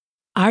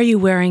Are You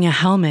Wearing a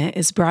Helmet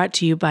is brought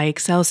to you by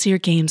Excelsior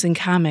Games and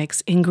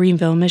Comics in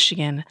Greenville,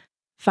 Michigan.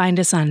 Find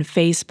us on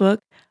Facebook,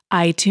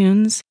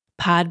 iTunes,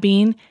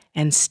 Podbean,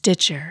 and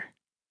Stitcher.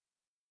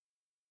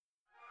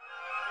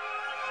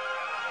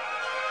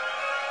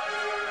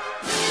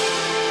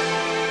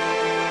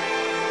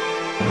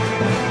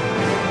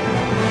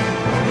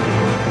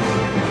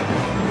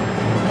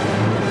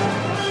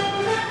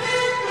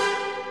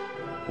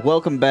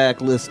 Welcome back,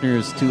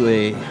 listeners, to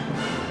a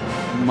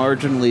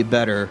marginally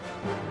better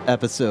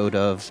episode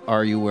of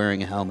Are You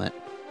Wearing a Helmet?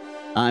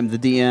 I'm the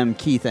DM,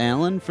 Keith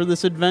Allen, for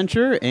this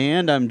adventure,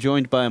 and I'm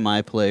joined by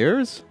my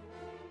players.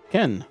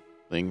 Ken,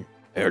 playing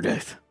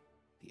Erdath,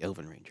 the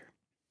Elven Ranger.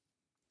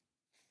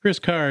 Chris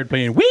Card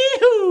playing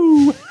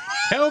Weehoo!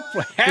 Help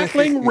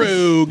Halfling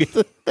Rogue.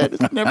 That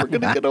is never going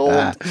to get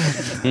old.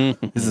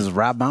 This is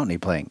Rob Mountney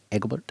playing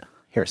Egbert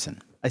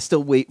Harrison. I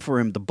still wait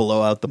for him to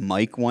blow out the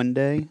mic one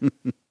day.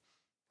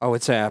 Oh,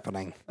 it's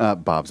happening.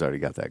 Bob's already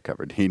got that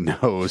covered. He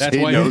knows. That's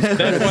why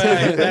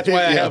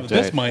I have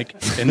this mic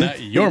and not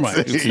your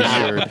mic.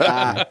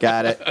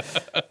 Got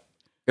it.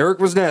 Eric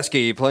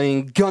Wisniewski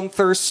playing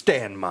Gunther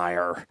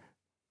Stanmeyer.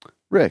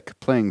 Rick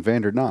playing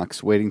Vander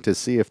Knox, waiting to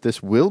see if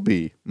this will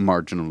be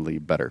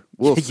marginally better.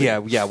 We'll see.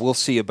 Yeah, we'll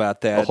see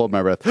about I'll that. hold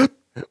my breath.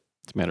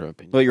 It's a matter of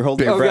opinion. Well, you're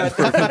holding your breath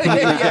for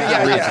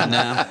yeah.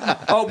 now.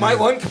 Oh, my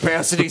lung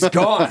capacity's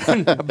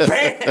gone.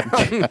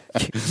 Bam!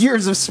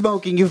 Years of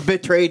smoking, you've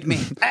betrayed me.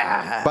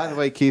 By the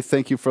way, Keith,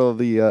 thank you for all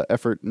the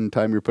effort and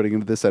time you're putting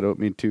into this. I don't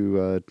mean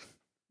to...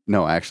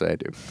 No, actually, I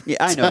do. Yeah,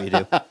 I know you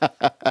do.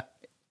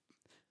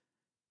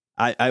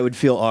 I would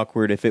feel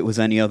awkward if it was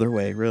any other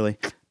way, really.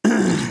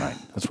 Right.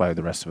 That's why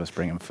the rest of us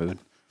bring him food.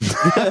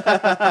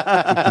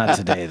 Not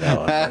today,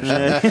 though.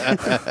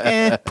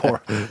 Poor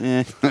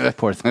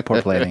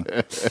plating.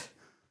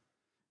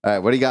 All right,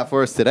 what do you got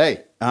for us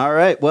today? All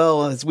right.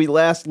 Well, as we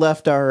last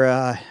left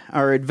our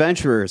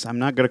adventurers, I'm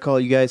not going to call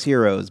you guys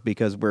heroes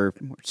because we're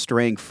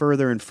straying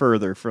further and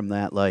further from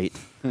that light.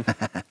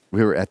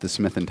 We were at the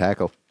Smith and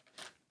Tackle.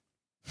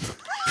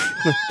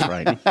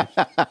 Right.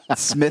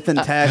 Smith and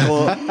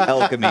Tackle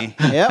Alchemy.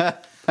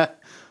 Yep.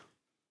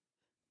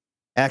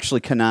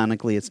 Actually,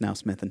 canonically, it's now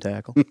Smith and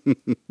Tackle.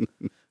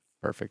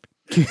 Perfect.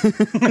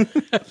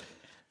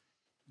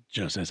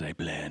 Just as I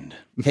planned.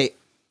 Hey,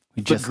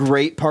 the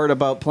great part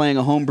about playing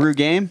a homebrew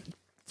game,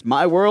 it's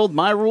my world,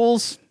 my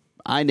rules.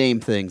 I name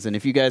things, and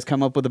if you guys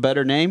come up with a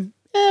better name,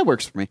 it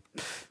works for me.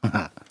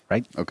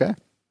 Right? Okay.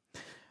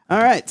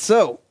 All right,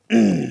 so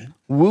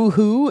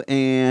Woohoo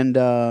and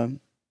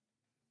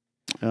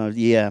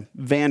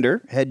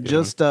Vander had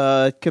just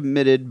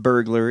committed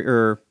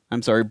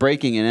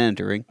breaking and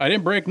entering. I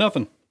didn't break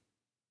nothing.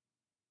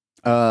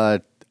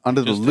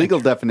 Under the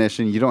legal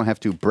definition, you don't have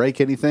to break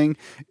anything.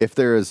 If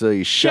there is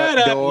a Shut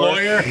shut up, door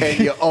lawyer. and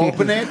you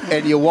open it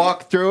and you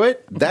walk through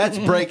it, that's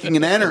breaking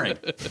and entering.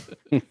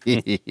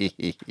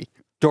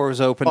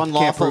 Doors open. Can't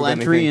Unlawful prove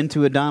entry anything.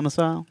 into a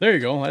domicile. There you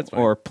go. That's fine.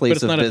 Or place but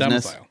it's of not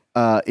business. A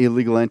domicile.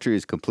 Illegal entry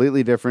is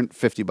completely different.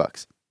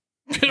 $50.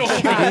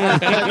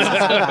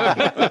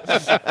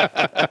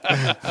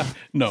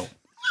 No.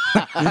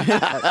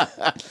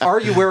 Are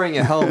You Wearing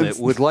a Helmet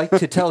would like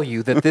to tell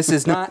you that this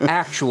is not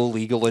actual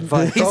legal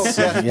advice. Please,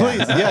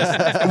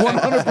 yes.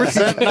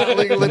 100% not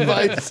legal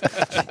advice.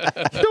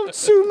 Don't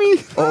sue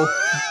me. Oh,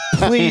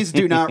 please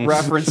do not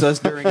reference us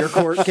during your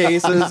court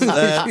cases.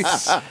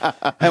 That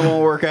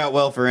won't work out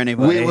well for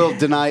anybody. We will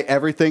deny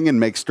everything and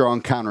make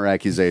strong counter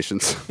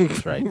accusations.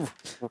 That's right.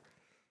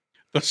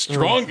 The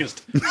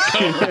strongest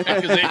counter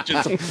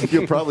accusations.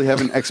 You'll probably have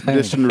an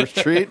expedition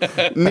retreat.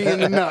 Me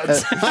in the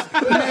nuts.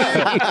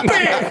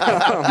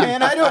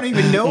 Man, I don't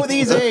even know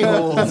these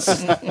a-holes.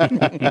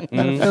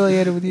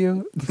 Affiliated with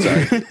you.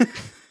 Sorry.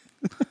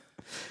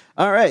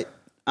 All right.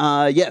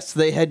 Yes,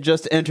 they had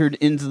just entered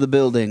into the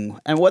building,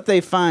 and what they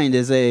find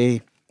is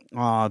a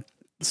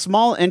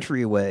small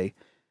entryway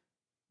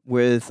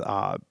with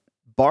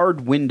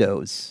barred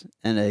windows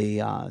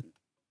and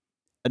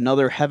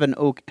another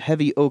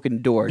heavy oaken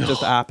door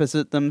just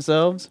opposite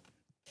themselves.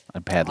 I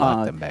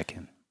padlocked them back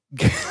in.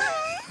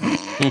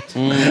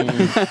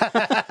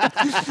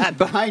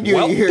 Behind you,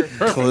 you hear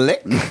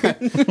click.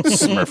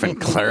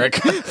 Smurfing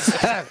cleric.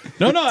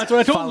 No, that's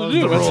what I told them to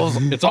do.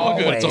 It's all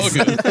good. It's all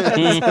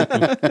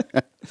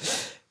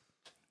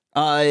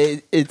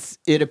good.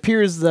 It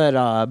appears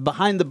that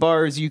behind the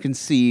bars you can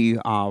see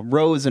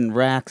rows and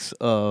racks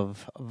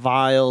of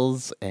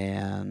vials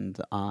and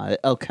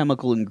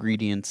alchemical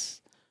ingredients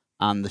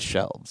on the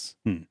shelves.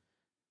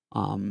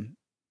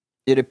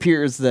 It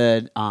appears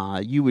that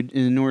you would,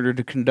 in order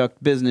to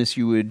conduct business,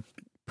 you would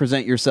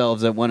present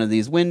yourselves at one of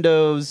these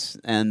windows,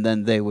 and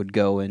then they would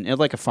go in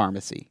like a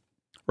pharmacy.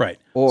 Right.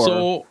 Or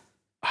so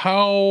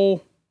how?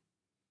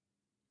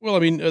 Well, I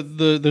mean,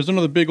 there's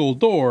another big old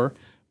door,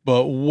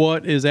 but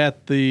what is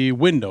at the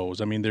windows?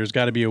 I mean, there's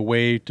got to be a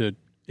way to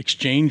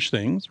exchange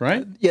things,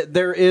 right? Yeah,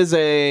 there is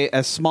a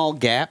small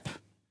gap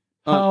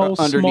How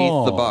underneath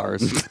small? the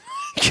bars.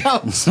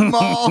 How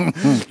small?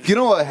 You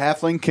know what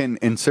halfling can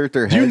insert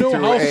their head Do you know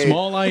through how a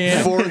small I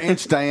am?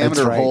 4-inch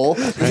diameter right. hole?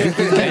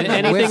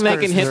 Anything they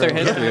can hit their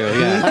head through,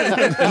 yeah.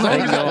 They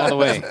can go all the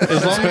way.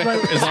 As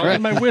long as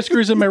my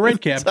whiskers and my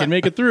red cap can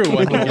make it through,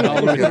 I can get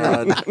all the way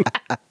through.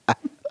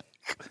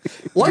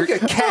 Like a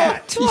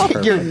cat.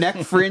 Your neck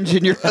fringe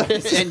and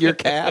your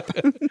cap.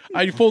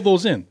 I fold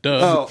those in.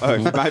 Duh. Oh,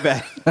 my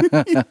bad.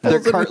 They're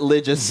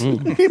cartilaginous.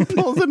 He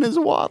pulls in his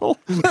waddle.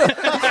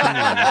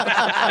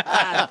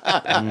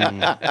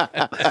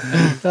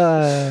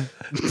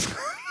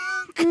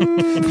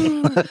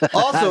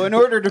 Also, in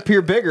order to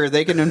appear bigger,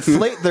 they can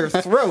inflate their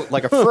throat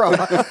like a frog.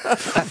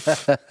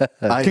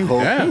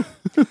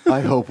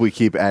 I hope we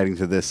keep adding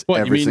to this What,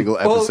 you every mean- single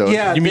Well, episode.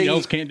 yeah. You mean they-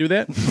 elves can't do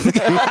that?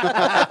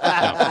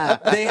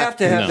 They have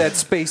to have that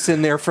space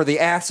in there for the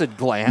acid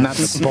gland. Not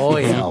the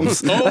boy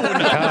elves. I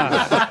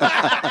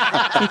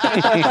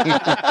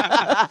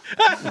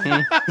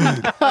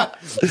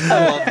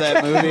love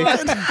that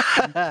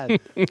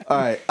movie. All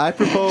right, I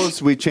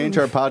propose we change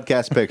our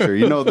podcast picture.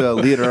 You know the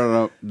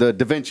Leonardo, the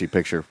Da Vinci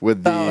picture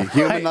with the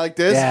human like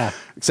this, Yeah.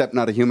 except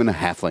not a human, a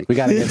halfling. We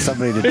got to get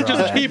somebody to draw Just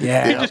that. keep,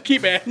 Yeah. they just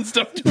keep adding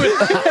stuff to it.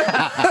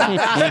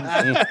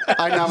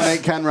 I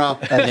nominate Ken Rao.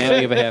 And now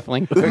we have a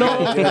halfling.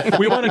 No,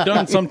 we want it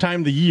done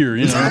sometime the year,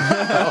 you know.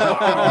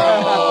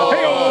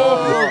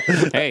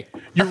 Hey,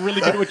 You're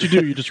really good at what you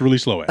do. You're just really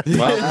slow at it.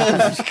 well,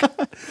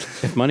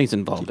 if money's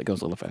involved, it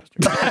goes a little faster.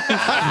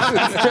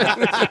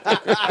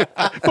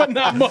 But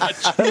not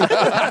much.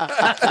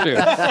 True.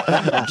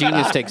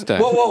 Genius takes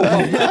time. Whoa, whoa,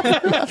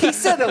 whoa. He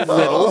said a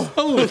little.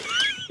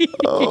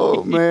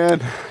 Oh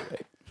man,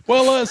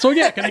 Well, so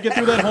yeah, can I get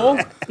through that hole?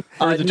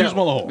 Or is it too No.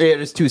 small a hole? Yeah,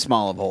 it is too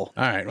small of a hole.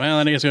 All right, well,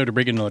 then I guess I have to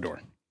break another door.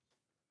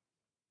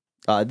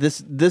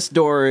 This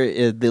door,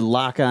 the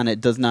lock on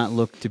it does not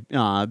look to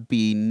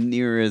be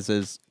near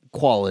as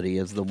quality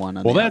as the one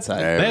on Well, the that's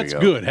outside. There we that's go.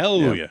 good.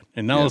 Hallelujah. Yep.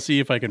 And now let's see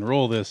if I can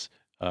roll this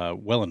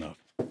well enough.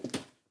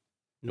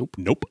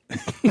 Nope.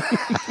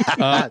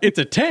 It's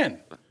a 10.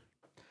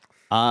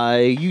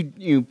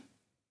 You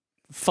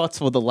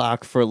futz with the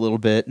lock for a little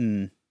bit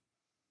and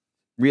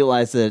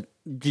realize that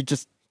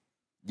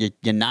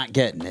you're not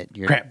getting it.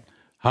 You're, Crap.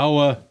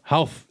 How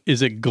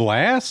is it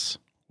glass?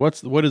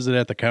 What is it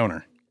at the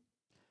counter?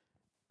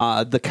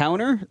 The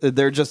counter,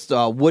 they're just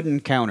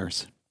wooden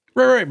counters.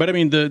 Right. But I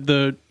mean,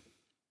 the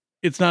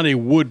it's not a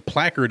wood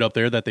placard up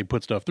there that they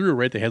put stuff through,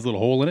 right? That has a little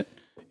hole in it.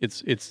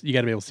 It's you got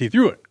to be able to see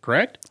through it,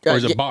 correct? Or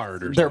is it Yeah,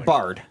 barred? Or They're something?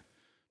 barred.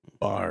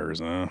 Bars,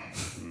 huh?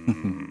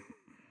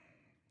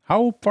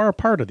 How far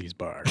apart are these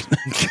bars?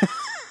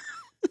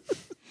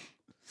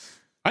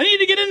 I need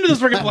to get into this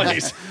freaking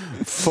place.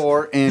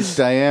 4-inch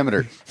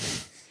diameter.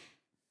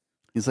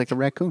 He's like a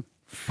raccoon.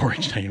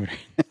 4-inch diameter.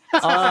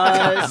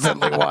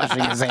 Constantly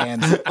washing his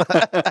hands.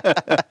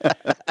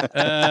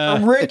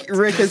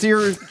 Rick, as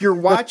you're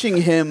watching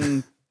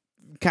him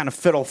kind of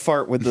fiddle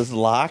fart with this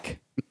lock,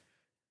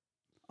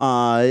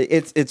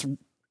 it's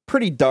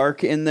pretty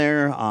dark in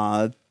there.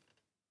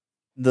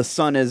 The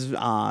sun is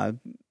on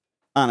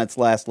its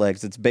last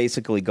legs. It's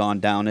basically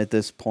gone down at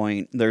this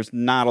point. There's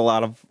not a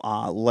lot of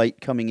light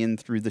coming in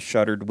through the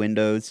shuttered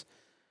windows.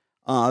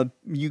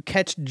 You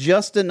catch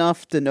just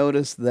enough to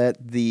notice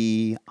that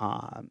the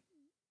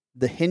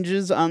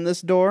hinges on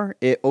this door,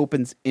 it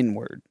opens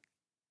inward.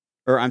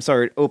 Or I'm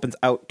sorry, it opens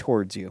out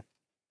towards you.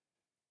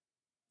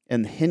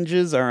 And the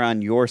hinges are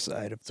on your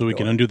side of the So we door.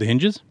 can undo the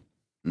hinges?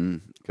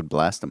 Could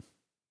blast him.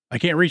 I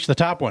can't reach the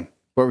top one.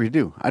 What would you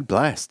do? I'd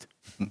blast.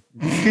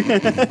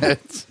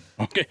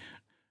 Okay.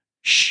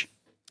 Shh.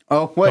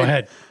 Oh wait, Go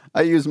ahead.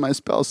 I use my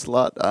spell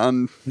slot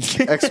on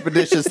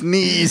expeditious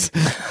knees.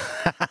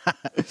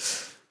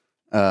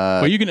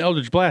 Well, you can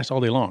Eldritch Blast all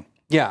day long.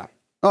 Yeah.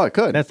 Oh, I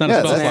could. That's not a yeah,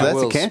 spell slot. That's a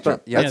Will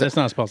cantrip. spell- Yeah, that's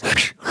not a spell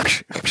slot.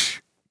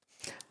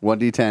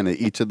 1d10 at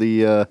each of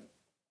the.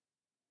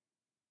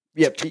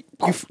 Yep.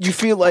 You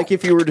feel like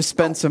if you were to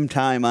spend some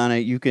time on it,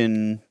 you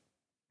could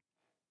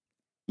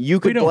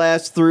don't-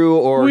 blast through,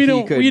 or we he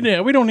don't. could.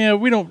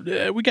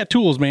 We got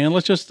tools, man.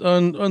 Let's just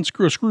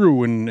unscrew a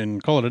screw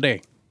and call it a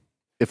day.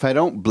 If I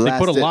don't blast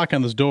They put a it, lock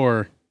on this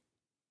door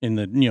in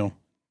the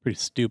pretty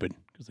stupid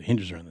because the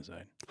hinges are on the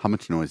side. how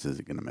much noise is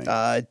it going to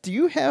make? Do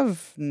you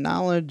have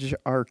knowledge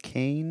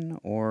arcane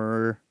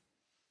or?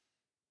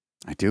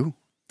 I do.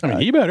 I mean,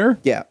 he better.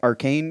 Yeah,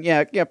 arcane.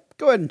 Yeah.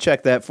 Go ahead and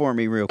check that for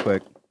me real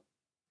quick.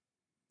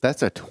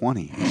 That's a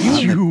 20.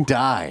 You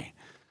die.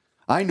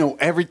 I know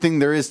everything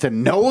there is to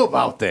know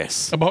about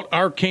this. About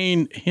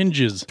arcane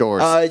hinges.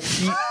 Doors.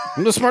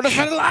 I'm the smartest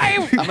man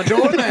alive. I'm a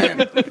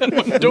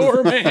doorman.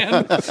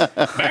 Doorman.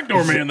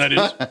 Backdoor man, that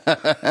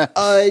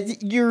is.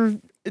 You're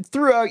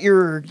throughout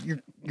your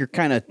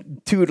kind of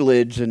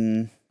tutelage,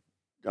 and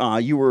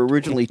you were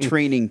originally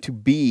training to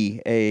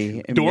be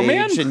a Doorman?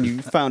 mage, and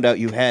you found out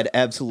you had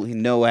absolutely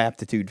no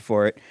aptitude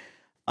for it.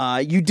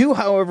 You do,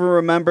 however,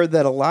 remember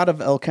that a lot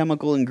of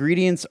alchemical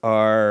ingredients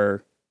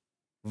are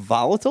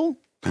volatile,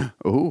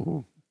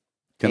 Ooh.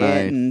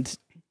 and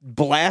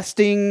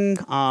blasting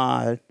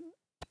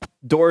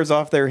doors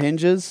off their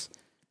hinges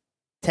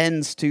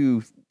tends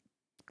to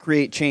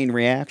create chain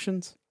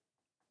reactions.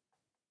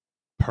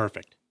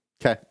 Perfect.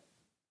 Okay.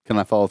 Can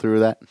I follow through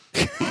with that?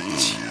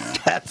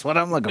 That's what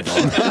I'm looking for.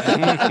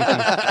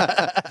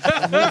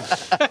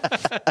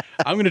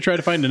 I'm going to try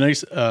to find a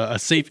nice, a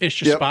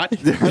safe-ish Yep. spot.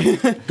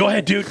 Go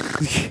ahead, dude.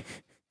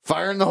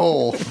 Fire in the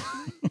hole.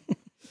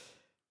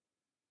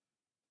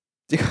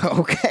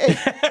 Okay.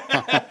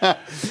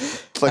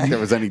 It's like there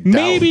was any doubt.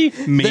 Maybe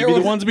There the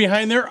was- ones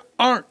behind there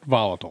aren't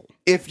volatile.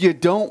 If you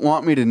don't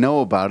want me to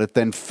know about it,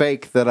 then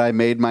fake that I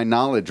made my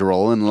knowledge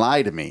roll and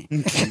lie to me.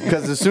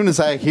 Because as soon as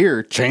I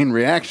hear chain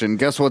reaction,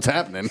 guess what's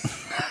happening?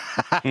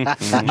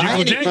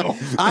 Jingle, jingle.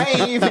 I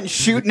ain't even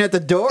shooting at the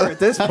door at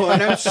this point.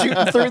 I'm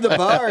shooting through the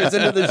bars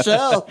into the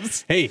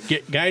shelves. Hey,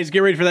 guys, get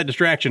ready for that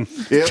distraction.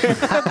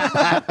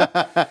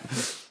 Yep.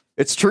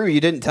 It's true. You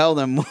didn't tell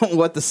them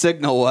what the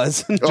signal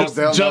was. Just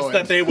they'll know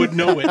that it. they would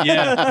know it.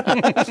 Yeah.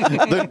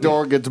 The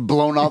door gets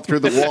blown out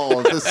through the wall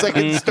of the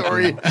second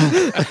story. Do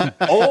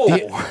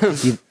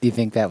you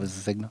think that was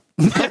the signal?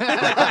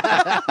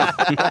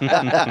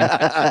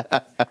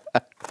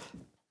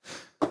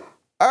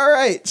 All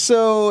right.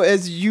 So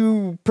as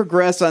you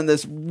progress on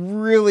this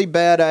really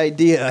bad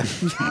idea,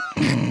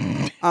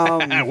 What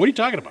are you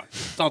talking about?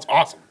 Sounds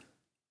awesome.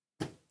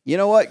 you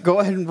know what? Go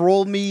ahead and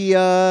roll me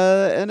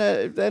an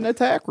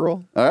attack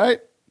roll. All right.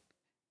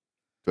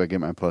 Do I get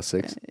my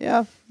 +6?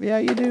 Yeah,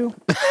 you do.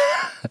 I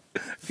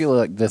feel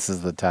like this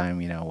is the time,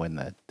 when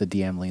the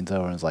DM leans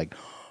over and is like,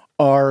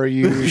 "Are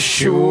you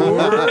sure?"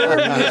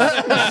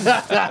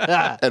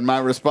 And my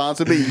response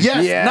would be,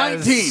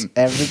 yes, 19.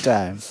 Every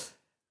time.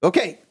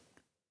 Okay.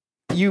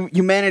 You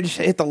managed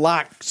to hit the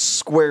lock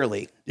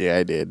squarely. Yeah,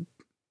 I did.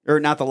 Or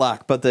not the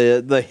lock, but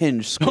the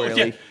hinge Oh,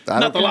 squarely. yeah.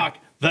 Not the lock.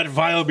 That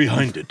vial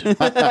behind it.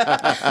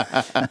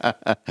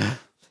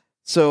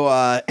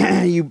 So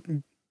you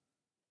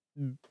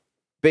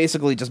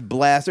basically just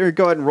blast, or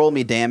go ahead and roll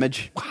me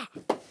damage.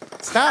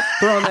 Stop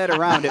throwing that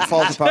around. It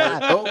falls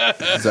apart. Oh,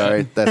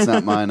 Sorry, that's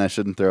not mine. I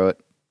shouldn't throw it.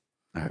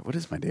 All right, what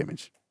is my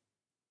damage?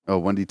 Oh,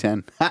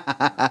 1d10.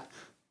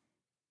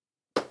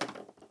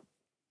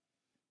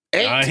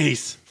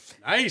 Nice.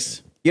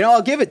 Nice. you know,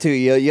 I'll give it to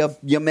you.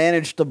 You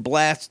managed to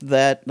blast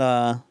that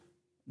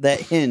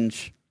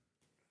hinge.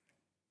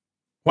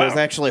 Wow. There's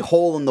actually a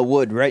hole in the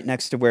wood right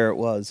next to where it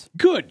was.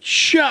 Good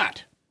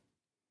shot.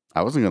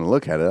 I wasn't going to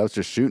look at it. I was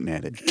just shooting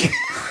at it.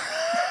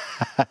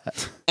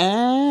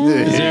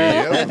 Is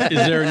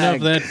there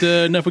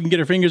enough we can get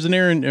our fingers in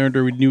there, or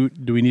do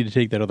we need to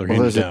take that other hinge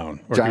there's a down,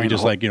 or can we giant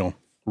just hole.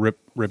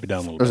 rip it down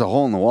a little There's bit? a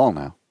hole in the wall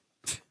now.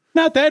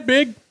 Not that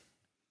big.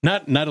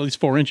 Not at least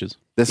 4 inches.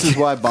 This is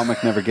why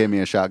Bummock never gave me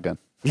a shotgun.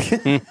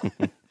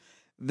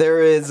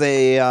 There is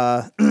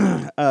a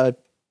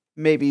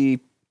maybe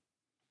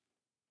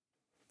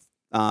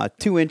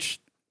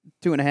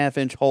 2.5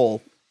 inch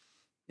hole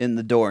in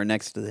the door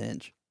next to the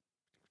hinge.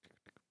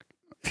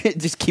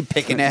 Just keep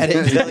picking at it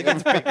until it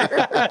gets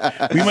bigger.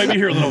 We might be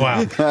here a little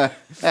while. All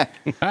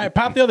right,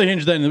 pop the other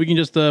hinge then, and we can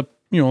just throw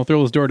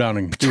this door down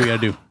and do what we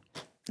gotta do.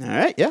 All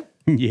right, yeah.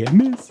 Yeah,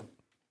 miss.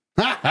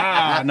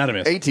 Not a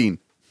miss. 18.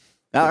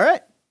 All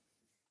right.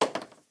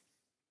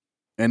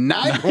 And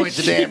 9 points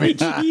of damage.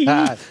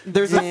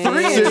 There's a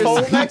 3-inch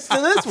hole next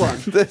to this one.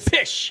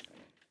 Fish.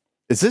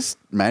 Is this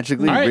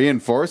magically All right.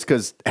 reinforced?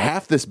 Because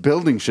half this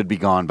building should be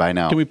gone by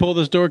now. Can we pull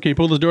this door? Can you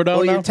pull this door down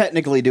Well, now? you're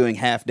technically doing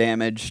half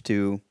damage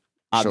to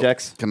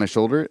objects. Can I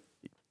shoulder it?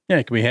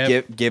 Yeah, can we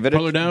have Give it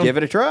pull her down? give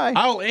it a try.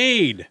 I'll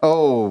aid.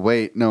 Oh,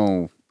 wait.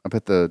 No. I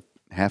bet the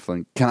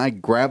halfling. Can I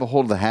grab a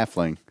hold of the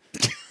halfling?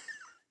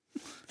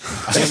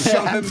 And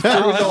shove him through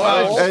the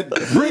hole. And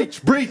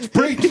breach,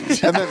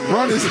 and then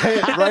run his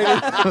head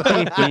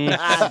right in.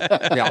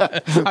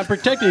 I'm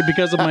protected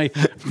because of my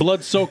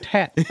blood-soaked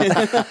hat.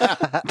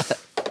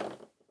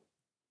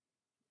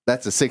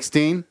 That's a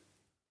 16.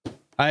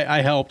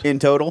 I helped. In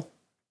total.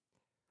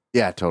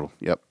 Yeah, total.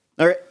 Yep.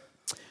 All right.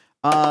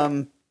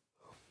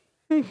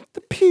 The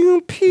pew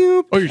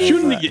pew. Oh, you're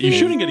shooting it. You're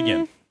shooting it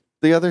again.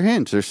 The other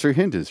hinge. There's 3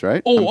 hinges,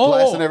 right? Oh, I'm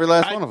blasting every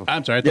last one of them.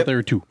 I'm sorry. I thought there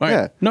were 2. All right.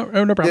 Yeah. No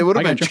problem. It would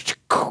have I been.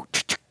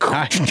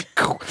 got you.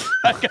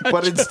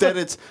 But instead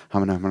it's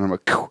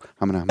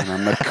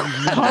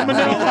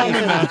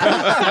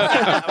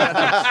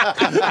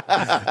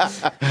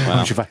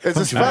it's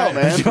a spell,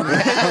 man.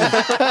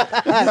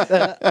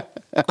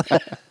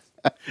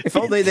 If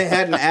only they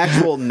had an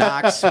actual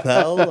knock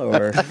spell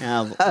or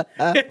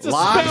It's a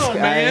lock. spell,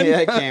 man.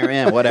 I can't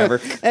remember. Whatever.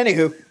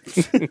 Anywho.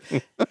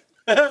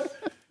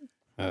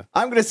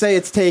 I'm going to say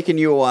it's taken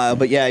you a while,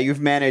 but yeah,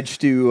 you've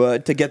managed to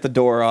get the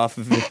door out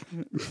of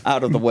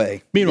the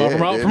way. Meanwhile,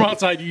 Yeah, from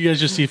outside, you guys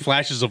just see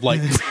flashes of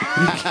light.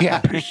 Yeah.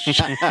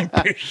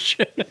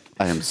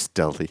 I am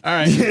stealthy. All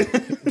right. Do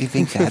you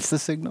think that's the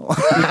signal?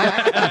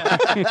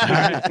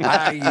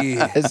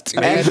 It's too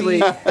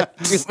Actually,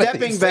 heavy.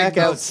 stepping back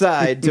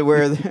outside to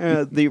where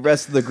the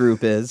rest of the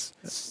group is,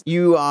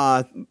 you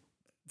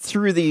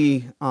through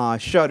the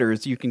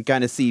shutters, you can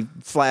kind of see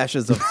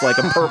flashes of like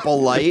a purple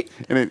light,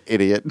 And an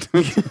idiot.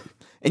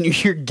 and you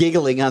hear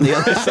giggling on the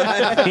other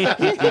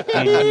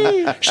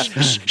side.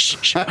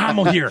 Shh, I'm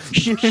here.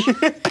 Shh, shh.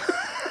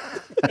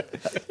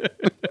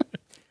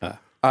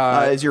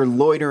 as you're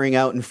loitering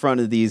out in front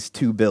of these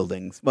two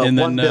buildings. Well, And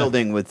then, one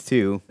building with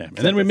two. And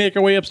then we make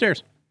our way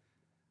upstairs.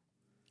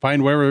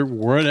 Find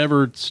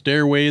whatever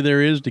stairway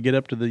there is to get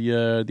up to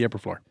the upper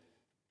floor.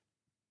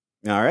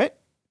 All right.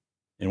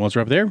 And once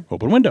we're up there,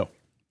 open window.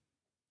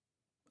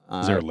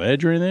 Is there a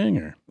ledge or anything?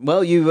 Or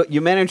Well,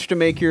 you managed to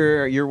make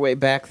your way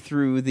back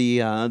through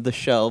the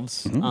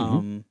shelves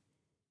Mhm.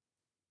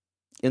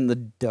 in the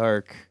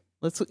dark.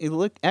 Let's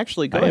look.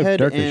 Actually, go I have ahead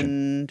dark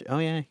vision.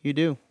 and yeah, you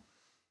do.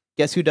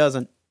 Guess who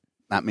doesn't?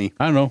 Not me.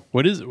 I don't know.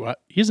 What is it?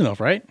 He's an elf,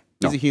 right?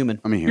 He's a human.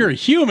 I'm here. You're a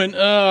human?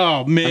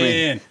 Oh,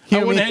 man. I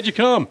wouldn't have had you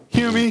come.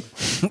 Huey.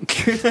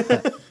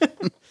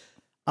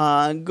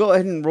 Go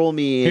ahead and roll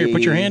me. Here,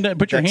 put your hand on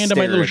my little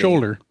dexterity.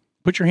 shoulder.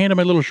 Put your hand on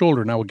my little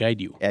shoulder, and I will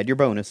guide you. Add your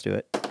bonus to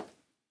it.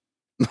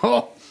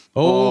 Oh,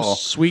 Oh,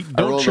 sweet.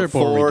 I Don't rolled a trip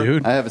over 4. me,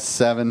 dude. I have a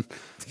 7.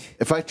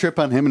 If I trip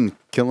on him and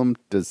kill him,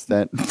 does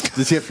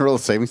he have to roll a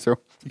saving throw?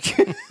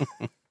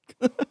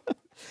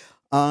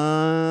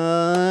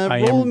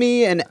 Roll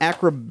me an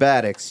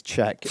acrobatics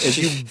check. As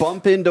you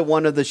bump into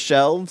one of the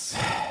shelves,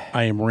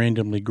 I am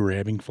randomly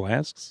grabbing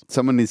flasks.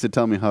 Someone needs to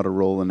tell me how to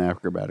roll an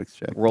acrobatics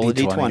check. roll a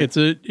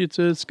d20. It's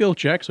a skill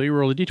check, so you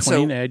roll a d20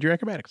 So- and add your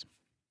acrobatics.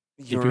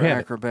 Your you have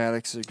it.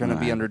 acrobatics are going to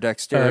be Mr. under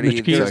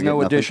dexterity. Keith? There's So I no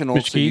get nothing? additional,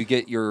 Mr. so you Keith?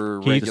 get your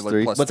Keith? regular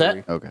Just plus What's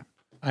that? 3. Okay.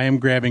 I am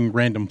grabbing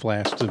random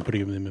flasks and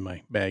putting them in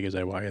my bag as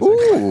I walk.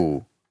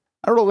 Ooh.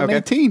 I rolled an Okay.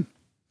 18.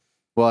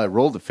 Well, I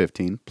rolled a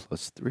 15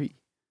 plus 3.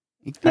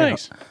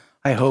 Nice.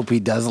 I hope he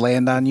does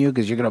land on you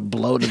because you're going to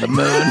blow to the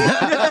moon.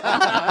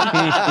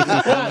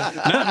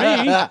 Not me.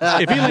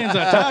 If he lands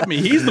on top of me,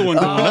 he's the one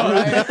going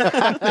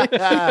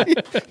up.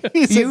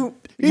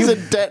 He's a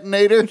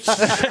detonator.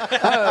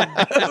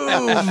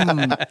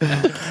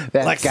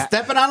 That Like guy-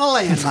 stepping on a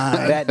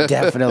landmine. that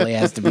definitely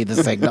has to be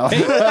the signal.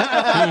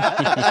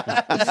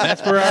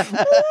 That's for our.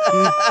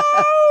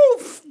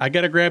 I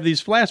got to grab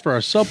these flasks for our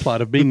subplot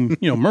of being,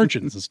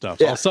 merchants and stuff.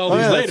 So I'll sell these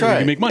yeah, later. that's We right.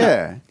 can make money.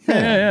 Yeah.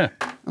 Yeah.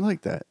 I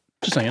like that.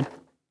 Just saying.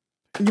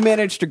 You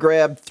managed to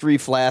grab 3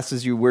 flasks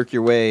as you work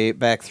your way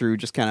back through,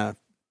 just kind of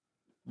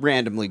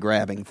randomly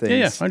grabbing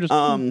things. Yeah. I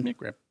just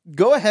grab.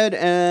 Go ahead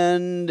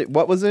and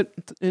what was it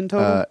in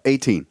total?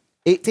 18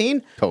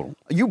 18? total.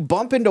 You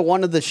bump into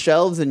one of the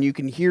shelves and you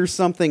can hear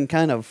something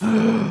kind of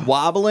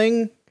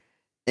wobbling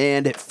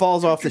and it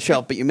falls off the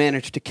shelf, but you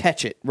manage to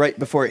catch it right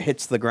before it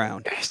hits the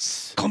ground.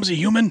 Clumsy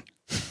human.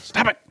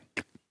 Stop it.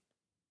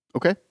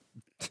 Okay.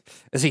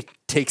 As he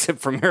takes it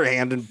from your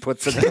hand and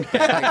puts it in.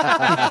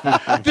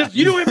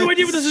 You don't have no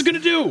idea what this is going to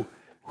do.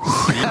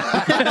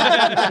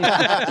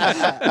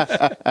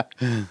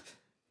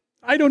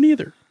 I don't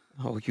either.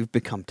 Oh, you've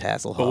become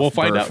Tasselhoff. But we'll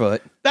find out. Burrfoot.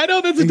 I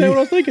know that's exactly what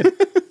I was thinking.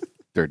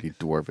 Dirty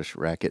dwarvish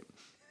racket.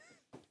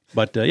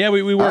 But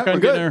we work All right, on we're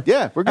getting good. there.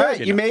 Yeah, we're All good.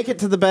 right, you make it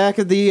to the back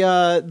of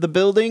the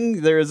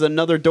building. There is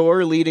another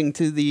door leading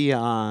to the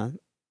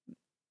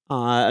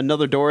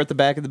another door at the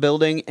back of the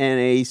building, and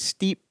a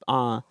steep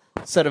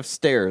set of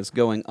stairs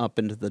going up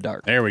into the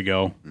dark. There we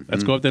go.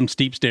 Let's go up them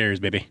steep stairs,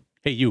 baby.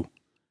 Hey, you.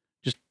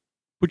 Just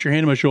put your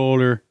hand on my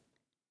shoulder.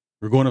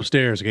 We're going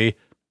upstairs, okay?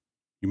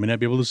 You may not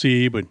be able to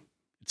see, but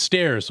it's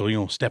stairs,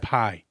 so, step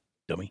high,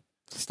 dummy.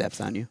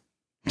 Steps on you.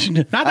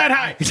 Not that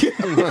high.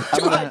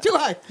 Too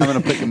high. I'm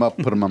going to pick him up,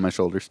 put him on my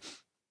shoulders.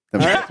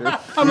 Then we go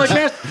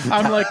through.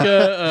 I'm like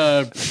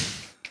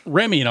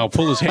Remy, and I'll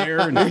pull his hair.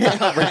 And that's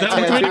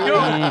the way to go.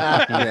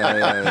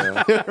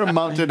 Yeah. You're a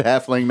mounted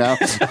halfling now.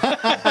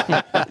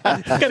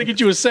 Got to get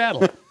you a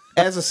saddle.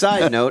 As a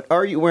side note,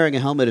 Are You Wearing a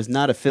Helmet is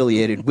not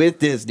affiliated with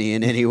Disney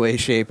in any way,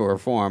 shape, or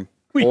form.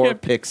 We or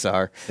have-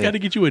 Pixar. Got to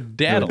get you a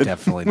daddle. They'll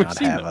definitely not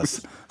have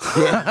us.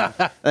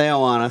 They don't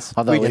want us.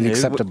 Although We we'd can-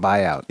 accept a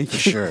buyout, for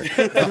sure.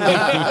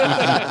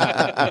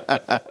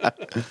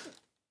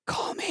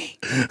 Call me.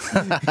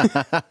 And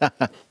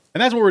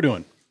that's what we're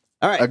doing.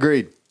 All right.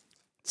 Agreed.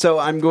 So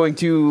I'm going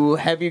to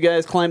have you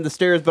guys climb the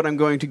stairs, but I'm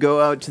going to go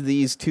out to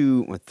these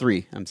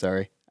 3,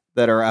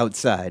 that are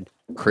outside.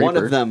 One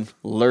Creeper. of them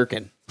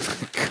lurking.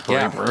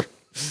 Yeah.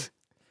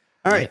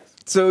 All right.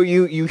 So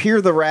you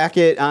hear the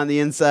racket on the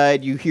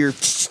inside. You hear,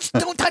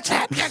 don't touch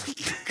that.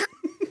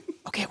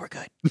 Okay, we're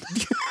good.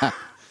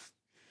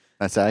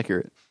 That's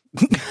accurate.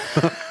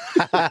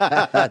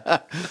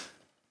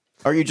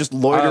 Are you just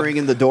loitering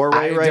in the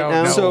doorway right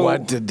now? So-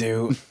 what to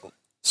do.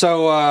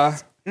 So,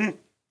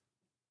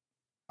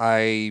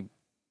 I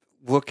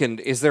look and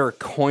is there a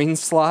coin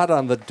slot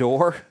on the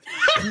door?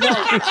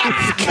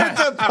 It's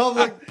a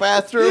public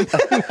bathroom.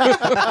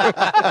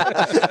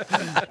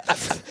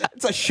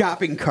 It's a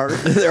shopping cart.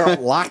 They're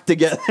all locked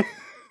together.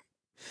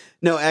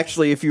 No,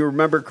 actually, if you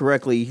remember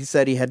correctly, he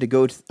said he had to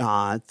go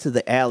to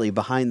the alley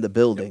behind the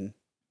building.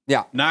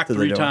 Yeah. Knock To the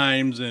 3 door.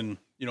 times and,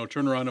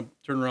 turn around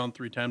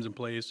 3 times in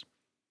place.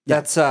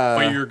 That's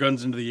Fire your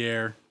guns into the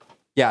air.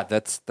 yeah,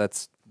 that's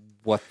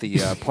what the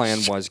plan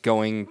was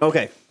going.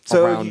 Okay,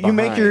 so Around you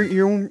make behind.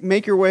 you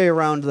make your way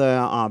around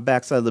the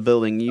backside of the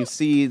building. You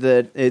see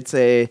that it's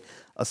a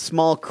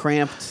small,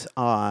 cramped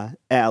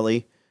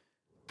alley.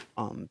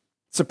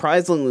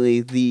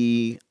 Surprisingly,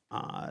 the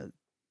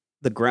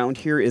the ground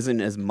here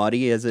isn't as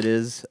muddy as it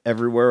is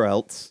everywhere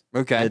else.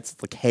 Okay. It's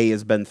like hay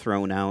has been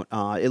thrown out.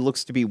 It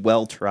looks to be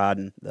well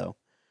trodden, though.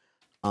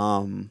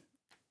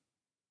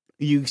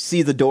 You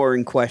see the door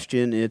in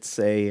question. It's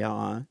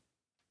a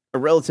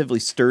relatively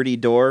sturdy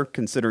door,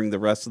 considering the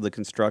rest of the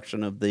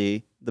construction of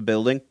the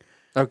building.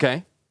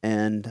 Okay.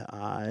 And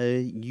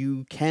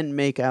you can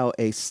make out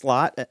a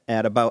slot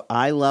at about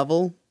eye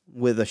level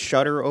with a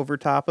shutter over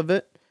top of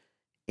it.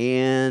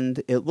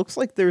 And it looks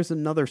like there's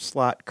another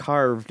slot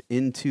carved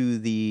into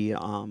the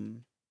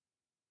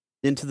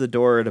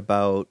door at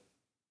about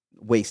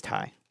waist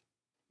high.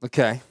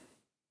 Okay.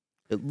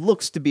 It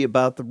looks to be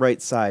about the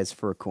right size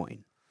for a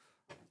coin.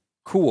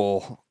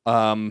 Cool.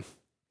 You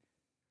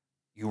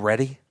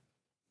ready?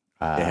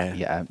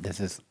 Yeah, this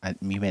is,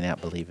 you may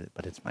not believe it,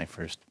 but it's my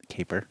first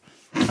caper.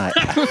 This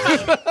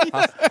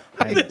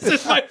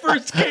is my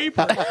first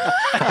caper.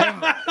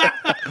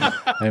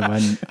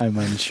 I'm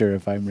unsure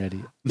if I'm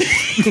ready.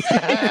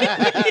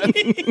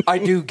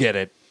 I do get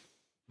it.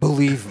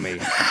 Believe me.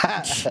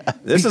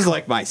 This is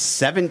like my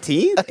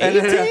 17th,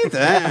 18th.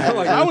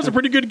 I was a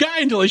pretty good guy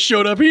until I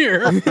showed up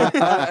here.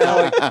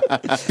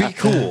 Be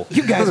cool.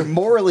 You guys are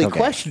morally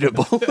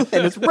questionable,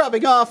 and it's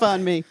rubbing off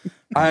on me.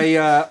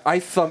 I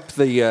thump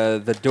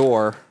the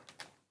door.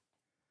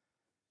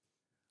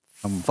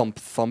 Thump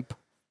thump.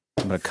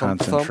 I'm going to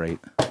concentrate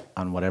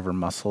on whatever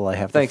muscle I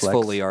have Thanks, to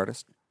flex Foley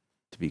artist.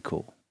 to be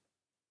cool.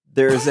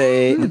 There's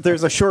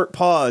a short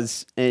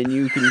pause, and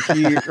you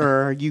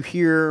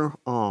hear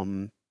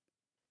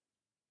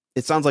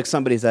it sounds like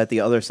somebody's at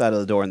the other side of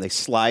the door, and they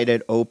slide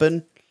it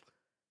open.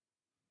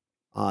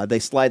 They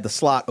slide the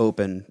slot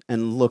open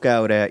and look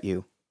out at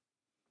you,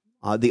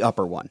 the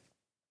upper one.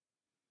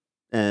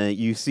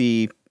 You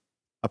see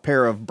a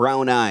pair of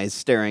brown eyes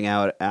staring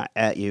out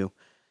at you.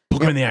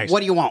 Look him in the eyes. What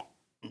do you want?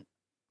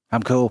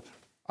 I'm cool.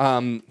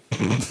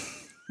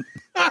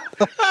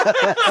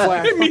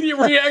 Immediate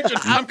reaction.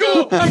 I'm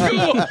cool. I'm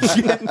cool.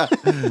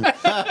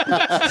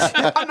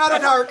 I'm not a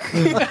narc.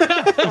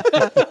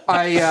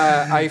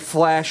 I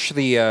flash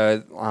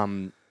the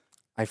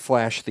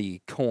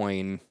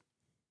coin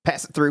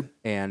Pass it through.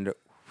 and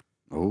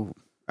All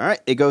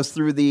right, it goes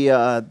through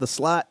the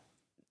slot.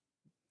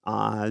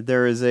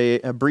 There is a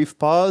brief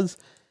pause.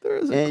 There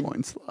is a And-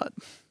 coin slot.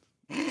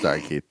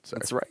 Sorry, Keith. Sorry.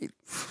 that's right.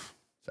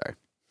 Sorry.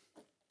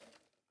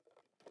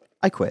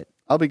 I quit.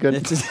 I'll be good.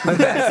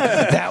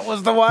 That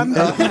was the one?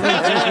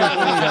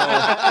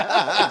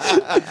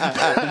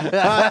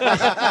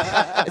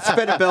 It's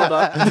been a build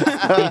up.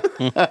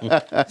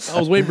 I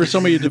was waiting for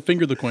somebody to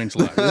finger the coin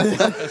slot.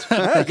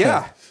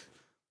 Yeah.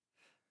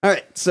 All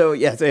right, so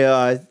yeah,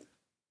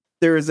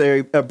 there is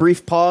a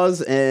brief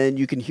pause, and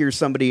you can hear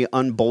somebody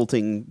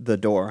unbolting the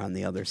door on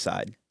the other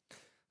side.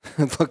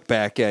 Look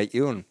back at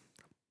you and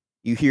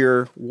You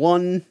hear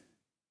 1,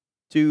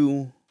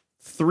 2,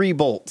 3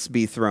 bolts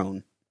be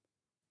thrown.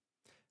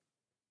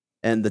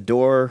 And the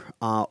door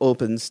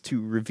opens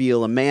to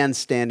reveal a man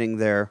standing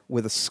there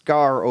with a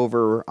scar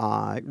over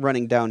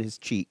running down his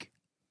cheek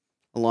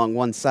along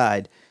one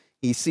side.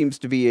 He seems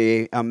to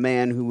be a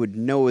man who would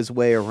know his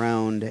way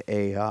around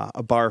a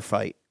bar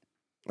fight.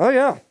 oh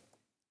yeah,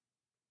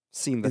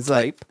 seen the It's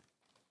like- type.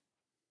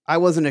 I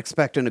wasn't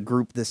expecting a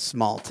group this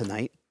small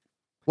tonight.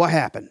 What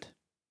happened?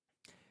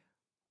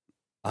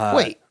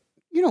 Wait,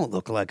 you don't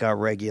look like our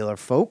regular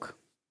folk.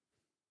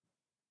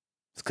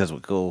 It's because we're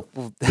cool.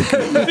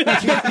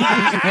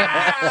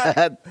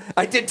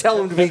 I did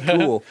tell him to be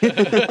cool.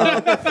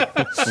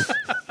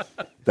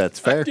 That's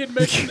fair. did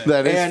mention that.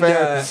 That is and,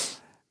 fair.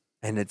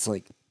 And it's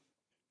like,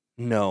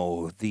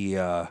 no,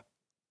 the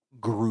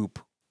group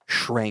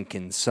shrank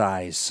in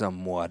size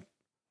somewhat.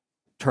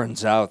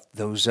 Turns out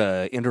those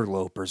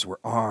interlopers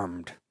were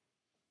armed.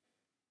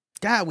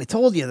 God, we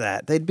told you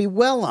that. They'd be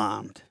well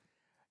armed.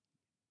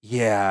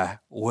 Yeah,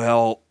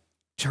 well,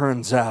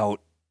 turns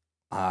out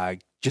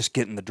just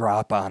getting the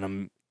drop on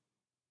them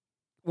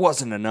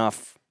wasn't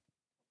enough.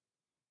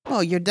 Oh,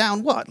 you're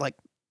down what? Like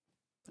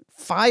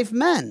 5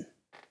 men?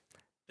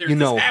 There's You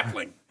know- this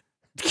halfling.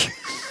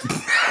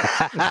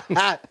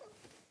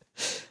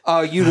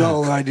 You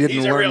know, I didn't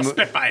He's a real learn.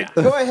 spitfire.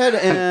 Go ahead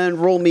and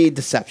roll me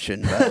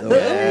deception, by the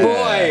way.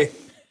 Boy,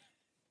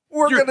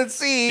 we're You're- gonna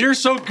see. You're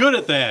so good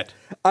at that.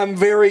 I'm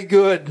very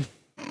good.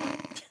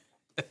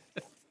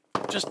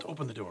 Just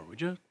open the door, would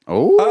you?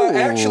 Oh,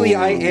 Actually,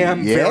 I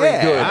am very good.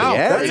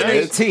 Yeah, That's an very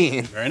nice.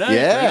 18. Very nice.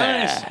 Yeah.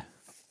 Very nice.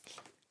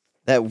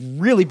 That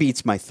really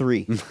beats my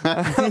 3.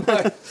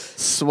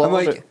 Swallowed I'm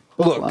like, it.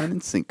 Hook, look. line,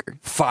 and sinker.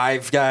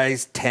 5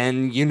 guys,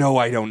 10. You know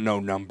I don't know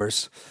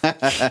numbers.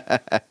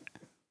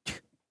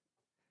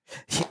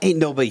 Ain't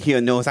nobody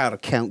here knows how to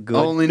count good.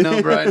 Only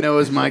number I know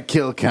is my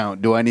kill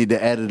count. Do I need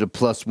to add it a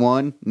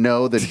 +1?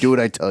 No, then do what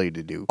I tell you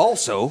to do.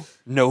 Also,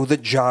 know the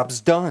job's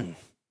done.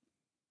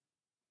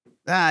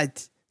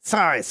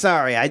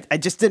 Sorry. I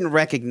just didn't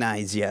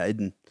recognize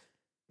you.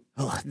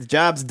 The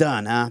job's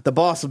done, huh? The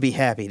boss will be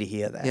happy to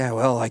hear that. Yeah,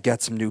 well, I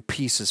got some new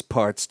pieces,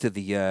 parts to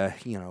the,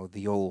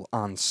 the old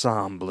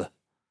ensemble.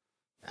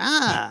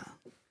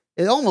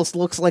 It almost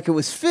looks like it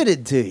was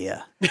fitted to you.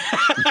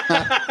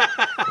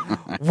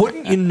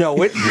 Wouldn't you know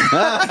it?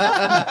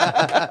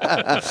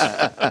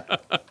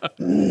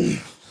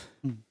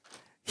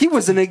 He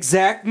was an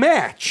exact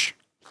match.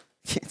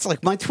 It's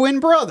like my twin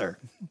brother.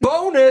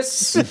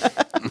 Bonus.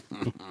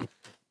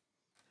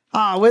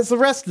 Where's the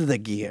rest of the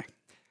gear?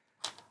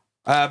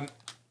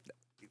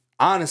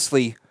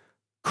 Honestly,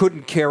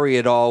 couldn't carry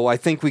it all. I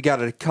think we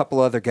got a couple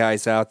other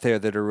guys out there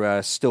that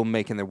are still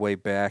making their way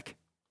back.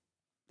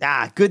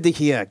 Good to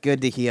hear.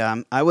 Good to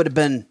hear. It would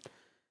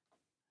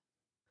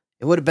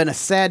have been a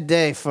sad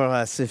day for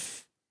us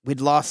if we'd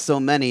lost so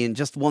many in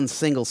just one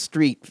single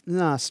street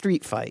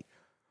fight.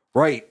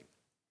 Right.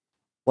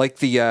 Like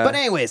the But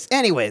anyways.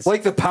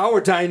 like the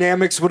power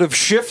dynamics would have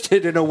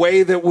shifted in a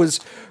way that was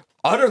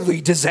utterly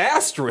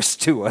disastrous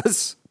to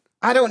us.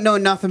 I don't know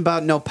nothing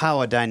about no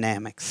power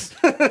dynamics.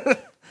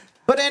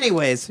 But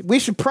anyways, we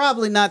should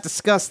probably not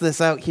discuss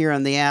this out here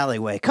in the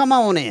alleyway. Come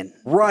on in.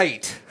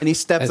 Right. And he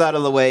steps out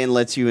of the way and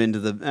lets you into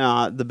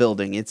the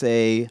building. It's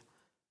a...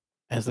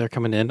 As they're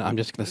coming in, I'm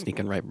just going to sneak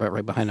in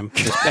right behind them.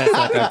 Just act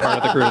like I'm part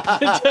of the group.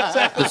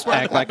 Just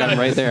act like I'm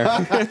right there.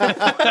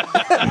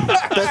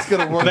 That's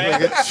going to work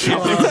like a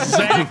charm.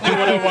 Exactly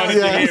what I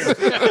wanted to hear.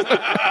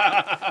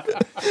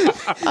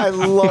 I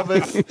love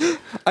it.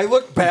 I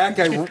look back,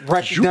 I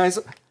recognize.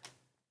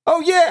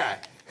 Oh yeah,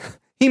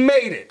 he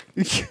made it.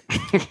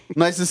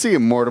 Nice to see you,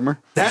 Mortimer.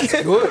 That's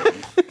good.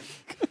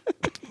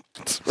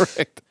 That's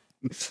right.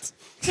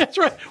 That's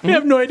right. We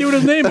have no idea what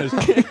his name is.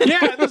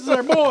 Yeah, this is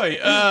our boy,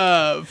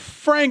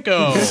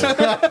 Franco.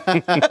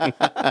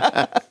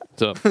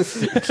 So,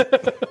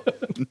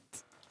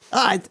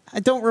 I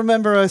don't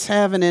remember us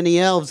having any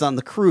elves on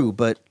the crew,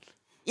 but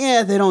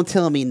yeah, they don't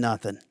tell me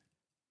nothing.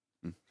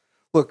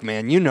 Look,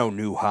 man, you know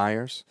new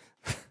hires,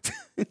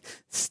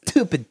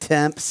 Stupid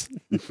temps.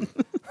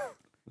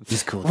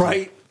 He's cool.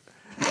 right?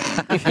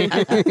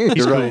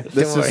 You're right.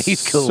 This worry, is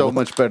he's cool. so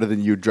much better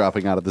than you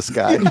dropping out of the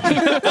sky.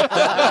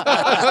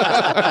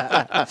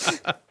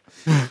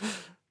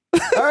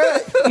 All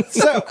right,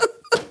 so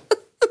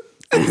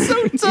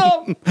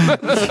dumb.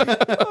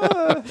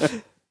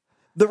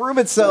 The room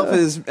itself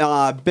is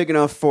big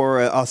enough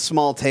for a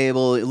small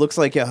table. It looks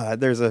like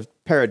there's a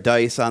pair of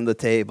dice on the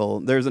table.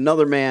 There's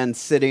another man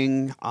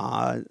sitting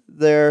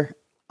there,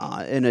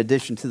 in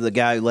addition to the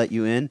guy who let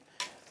you in.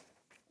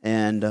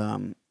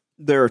 And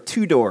there are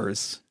two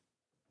doors,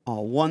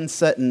 one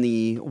set in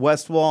the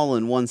west wall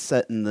and one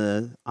set in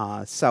the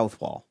south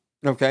wall.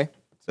 Okay.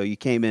 So you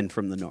came in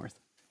from the north.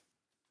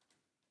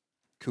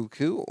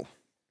 Cool.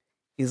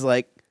 He's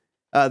like,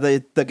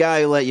 the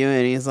guy who let you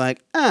in, he's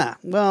like,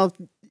 well,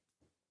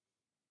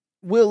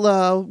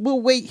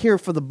 we'll wait here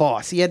for the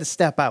boss. He had to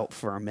step out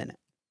for a minute.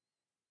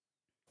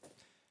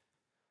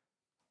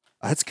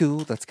 That's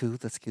cool. Yeah,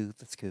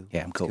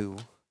 I'm cool.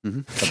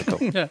 That's Cool.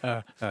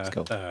 Let's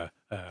go.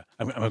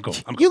 I'm gonna go.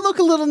 You look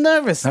a little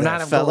nervous, I'm there,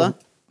 not, I'm fella.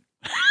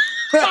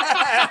 cool.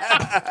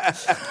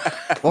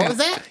 What was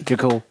that? You're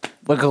cool.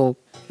 We're cool.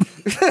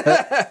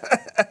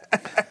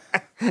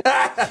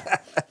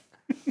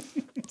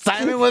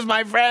 Simon was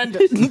my friend.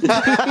 You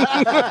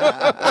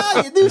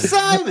knew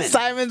Simon.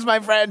 Simon's my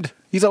friend.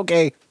 He's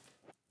okay.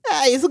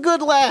 Yeah, he's a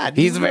good lad.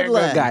 He's a very good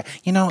lad. guy.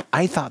 You know,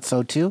 I thought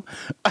so too.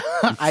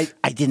 I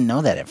didn't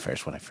know that at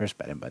first when I first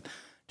met him, but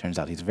turns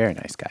out he's a very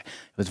nice guy.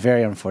 It was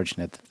very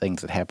unfortunate the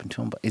things that happened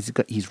to him, but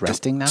he's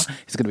resting now.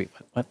 He's going to be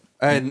what?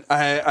 And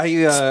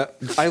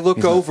I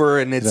look over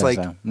and it's like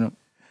no.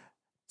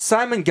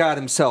 Simon got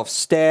himself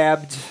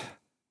stabbed.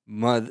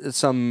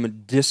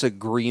 Some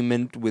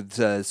disagreement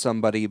with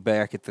somebody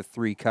back at the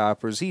Three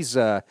Coppers. He's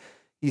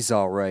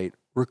all right,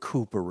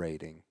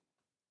 recuperating.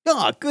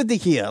 Oh, good to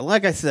hear.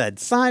 Like I said,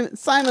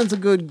 Simon's a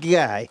good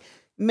guy.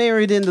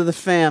 Married into the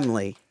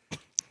family.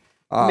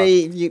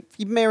 He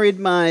married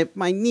my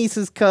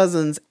niece's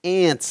cousin's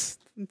aunt's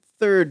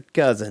third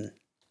cousin.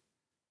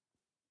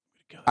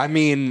 I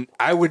mean,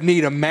 I would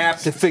need a map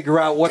to figure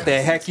out what the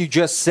heck you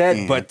just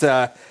said, but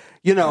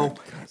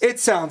it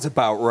sounds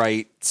about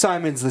right.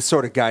 Simon's the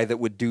sort of guy that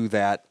would do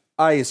that,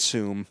 I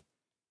assume.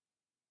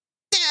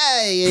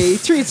 Yeah, he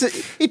treats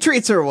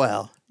her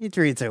well. He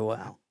treats her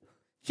well.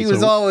 She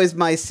was always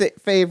my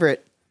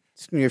favorite.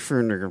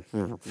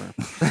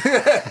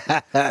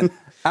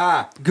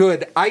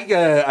 Good.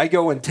 I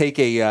go and take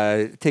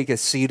a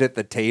seat at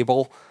the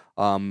table,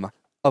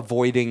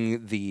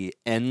 avoiding the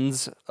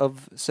ends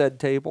of said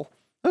table.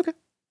 Okay.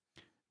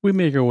 We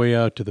make our way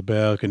out to the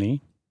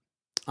balcony.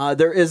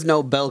 There is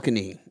no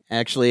balcony.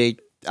 Actually,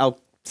 I'll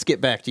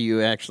skip back to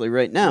you actually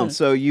right now.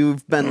 So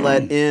you've been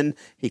let in.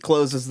 He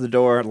closes the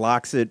door,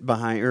 locks it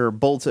behind, or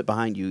bolts it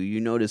behind you. You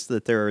notice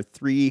that there are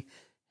 3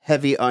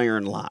 heavy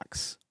iron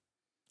locks.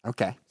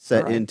 Okay.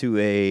 Set All right. into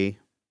a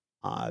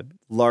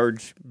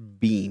large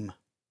beam.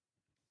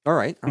 All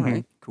right.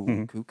 Cool.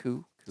 Mm-hmm.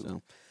 Cool.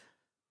 So,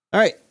 all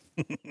right.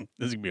 This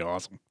is gonna be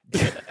awesome.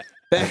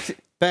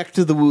 Back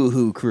to the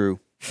woohoo crew.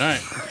 All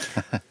right.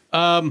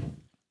 I'm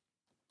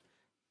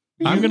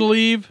gonna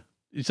leave.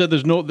 You said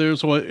there's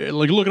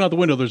like looking out the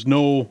window. There's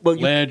no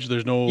ledge.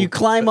 There's no. You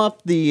climb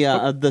up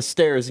the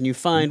stairs and you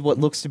find what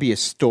looks to be a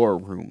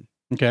storeroom.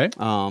 Okay.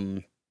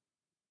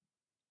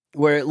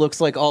 where it looks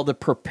like all the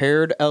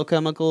prepared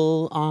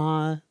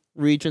alchemical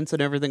reagents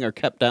and everything are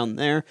kept down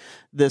there.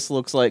 This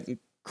looks like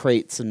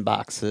crates and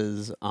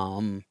boxes.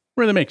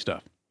 Where they make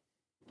stuff.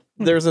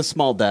 There's a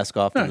small desk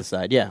off to the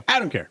side. Yeah. I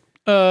don't care.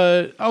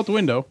 Out the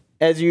window.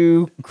 As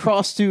you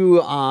cross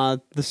to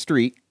the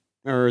street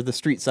or the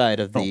street side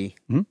of the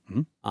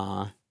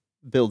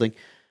building,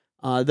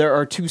 there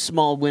are two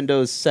small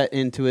windows set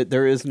into it.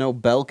 There is no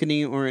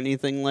balcony or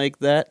anything like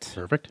that.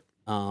 Perfect.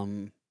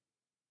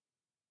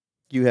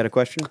 You had a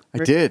question, I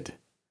Rick? did.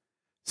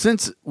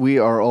 Since we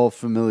are all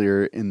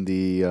familiar in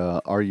the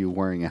 "Are you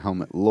wearing a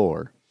helmet?"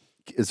 lore,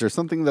 is there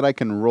something that I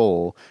can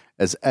roll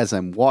as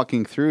I'm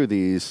walking through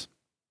these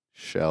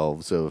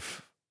shelves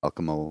of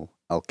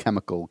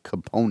alchemical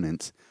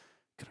components?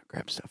 Gonna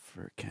grab stuff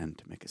for Ken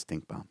to make a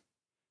stink bomb.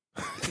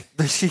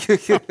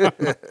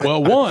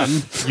 Well, one,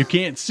 you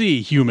can't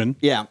see human.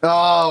 Yeah.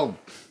 Oh,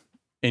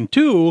 And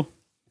two,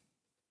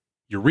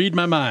 you read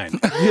my mind.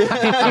 Hang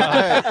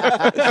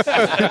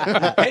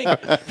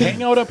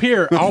out up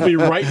here. I'll be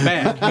right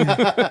back.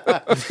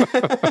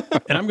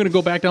 And I'm going to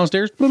go back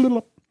downstairs.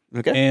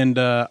 Okay. And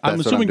I'm what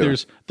assuming I'm doing.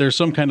 there's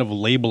some kind of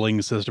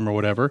labeling system or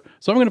whatever.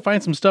 So I'm going to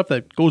find some stuff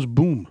that goes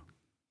boom.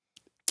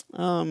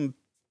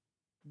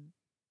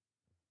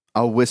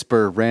 I'll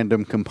whisper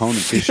random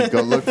components you should go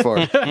look for.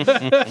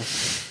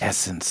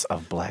 Essence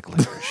of black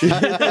licorice.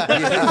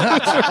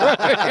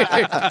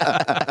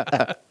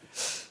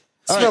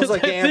 Smells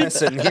like anise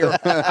in here.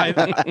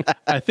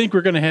 I think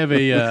we're going to have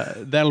a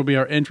that'll be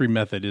our entry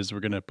method. Is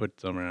we're going to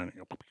put some around.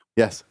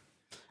 Yes.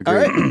 All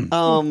Agreed.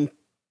 right.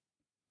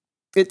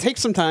 It takes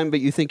some time, but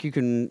you think you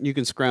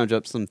can scrounge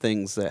up some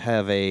things that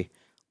have a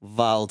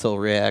volatile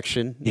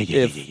reaction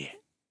if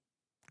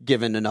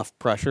given enough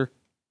pressure.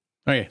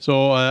 Okay,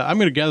 so I'm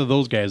going to gather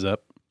those guys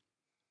up,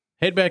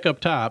 head back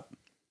up top,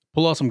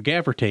 pull out some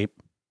gaffer tape,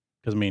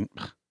 because, I mean,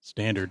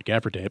 standard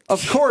gaffer tape.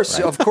 Of course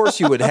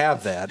you would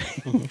have that.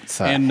 It's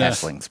a And,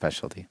 halfling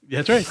specialty.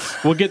 That's right.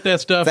 We'll get that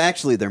stuff.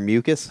 Actually, they're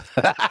mucus.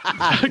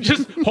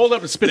 Just hold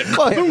up and spit it.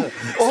 Boom.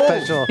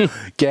 Special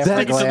gaffer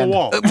Stick it to the gland.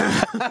 wall.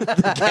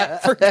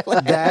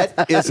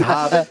 That is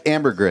Hobbit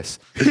ambergris.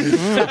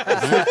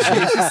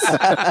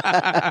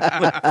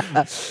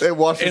 It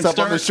washes And up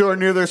on the start- shore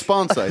near their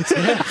spawn sites.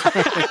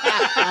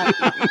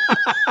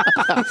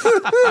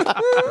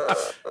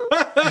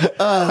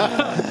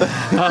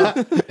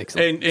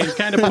 and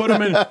kind of put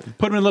them in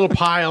a little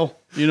pile,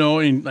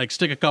 and like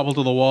stick a couple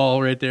to the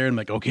wall right there, and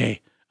like,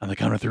 okay, on the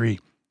count of three,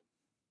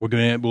 we'll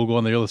go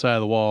on the other side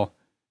of the wall,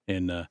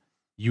 and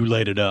you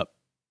light it up.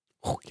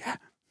 Oh, yeah.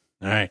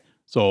 All right.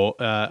 So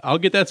I'll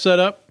get that set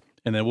up,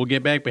 and then we'll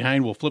get back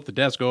behind. We'll flip the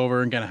desk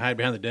over and kind of hide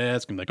behind the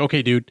desk, and like,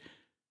 okay, dude,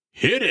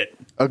 hit it.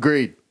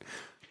 Agreed.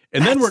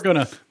 And then we're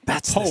gonna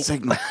That's hope. the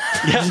signal.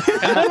 Yeah.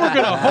 And then we're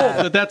gonna hope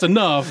that that's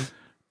enough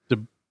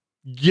to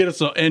get us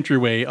an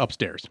entryway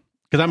upstairs.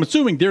 Because I'm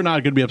assuming they're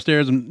not going to be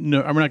upstairs, and no,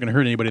 we're not going to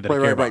hurt anybody that I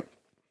care about.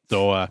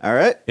 So, All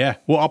right. yeah,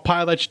 well, I'll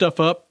pile that stuff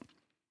up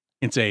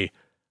and say,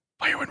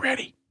 fire when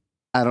ready.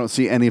 I don't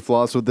see any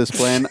flaws with this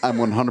plan. I'm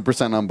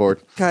 100% on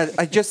board. God,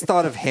 I just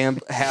thought of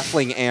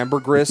halfling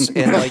ambergris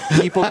and like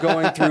people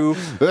going through.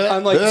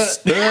 I'm like,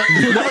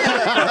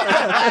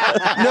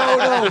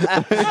 no,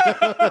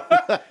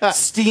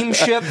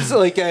 steamships,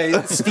 like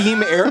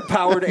steam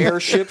powered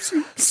airships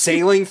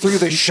sailing through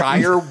the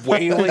Shire,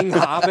 whaling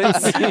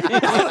hobbits.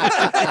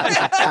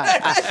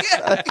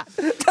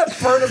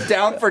 Burn them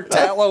down for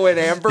tallow and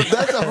ambergris.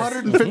 That's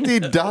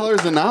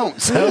 $150 an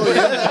ounce. Hell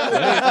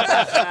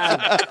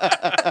yeah.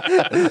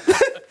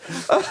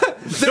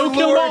 Don't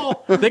kill them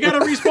all. They got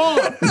to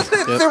respawn.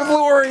 They're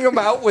luring them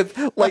out with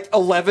like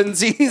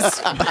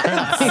 11sies.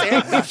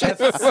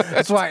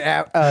 That's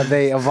why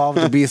they evolved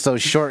to be so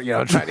short,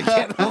 trying to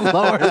get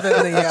lower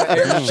than the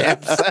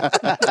airships.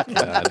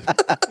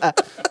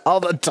 All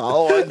the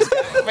tall ones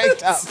got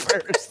picked up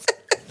first.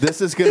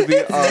 This is going to be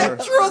our...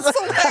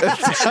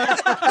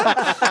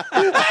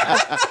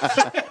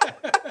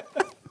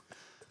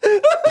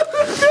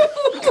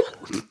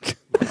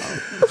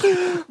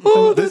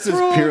 This is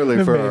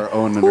purely for our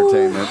own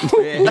entertainment.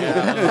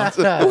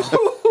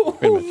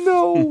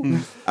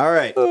 All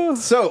right.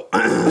 So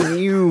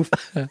you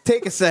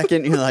take a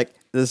second. You're like,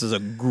 this is a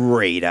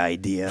great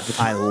idea.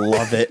 I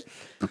love it.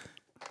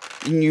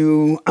 And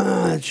you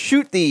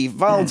shoot the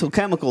volatile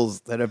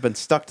chemicals that have been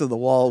stuck to the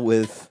wall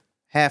with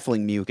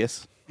halfling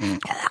mucus.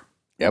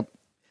 Yep.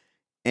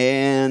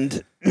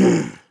 And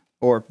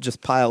or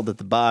just piled at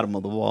the bottom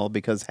of the wall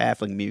because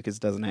halfling mucus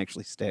doesn't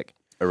actually stick.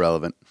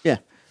 Irrelevant. Yeah.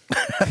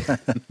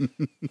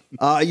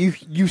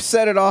 You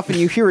set it off and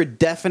you hear a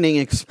deafening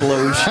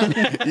explosion.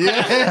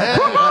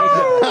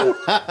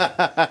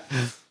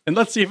 And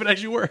let's see if it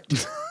actually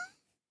worked.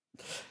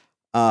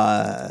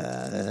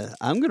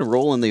 I'm gonna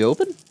roll in the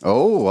open.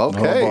 Oh,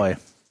 okay. Oh, boy.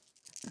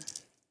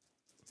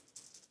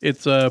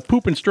 It's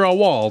poop and straw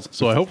walls,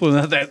 so I hopefully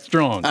not that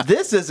strong.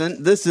 This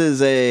isn't. This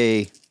is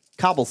a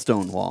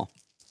cobblestone wall.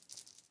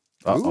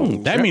 Uh-oh.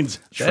 That means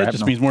that just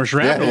Shrapnel. means more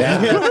shrapnel.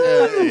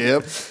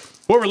 Yep.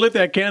 Whoever lit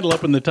that candle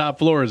up in the top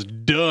floor is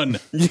done.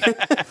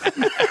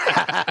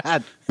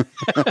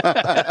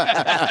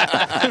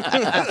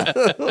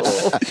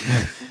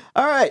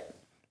 All right.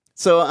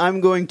 So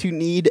I'm going to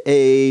need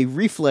a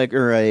reflex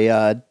or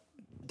a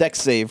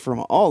dex save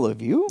from all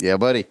of you, Yeah,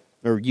 buddy.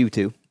 or you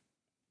two.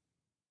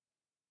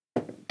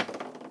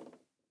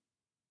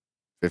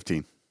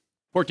 15.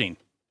 14.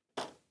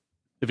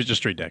 If it's just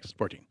straight dex, it's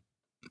 14.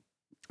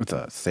 It's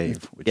a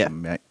save, which Yeah.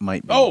 you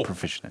might be Oh.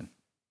 proficient in.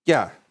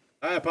 Yeah.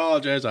 I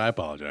apologize.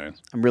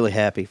 I'm really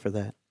happy for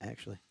that,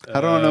 actually.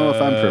 I don't know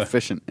if I'm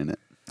proficient in it.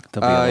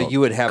 There'll be a little You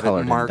would have it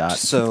colored in marked,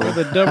 dots. so What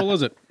the devil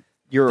is it?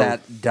 You're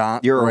that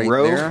dot you're a right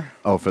rogue? there.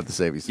 Oh, for the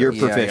saving You're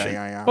throw. proficient.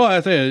 Yeah. Well, I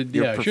think,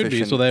 You're yeah, it should be.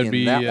 proficient So that'd in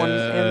be that one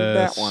and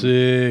that one.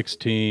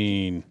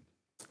 16.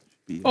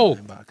 Oh.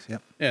 box.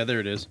 Yep. Yeah, there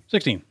it is.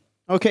 16.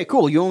 Okay,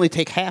 cool. You only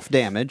take half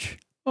damage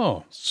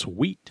Oh,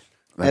 sweet.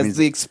 That as means-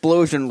 the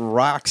explosion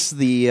rocks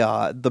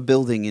the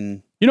building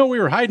in. You know, we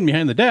were hiding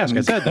behind the desk.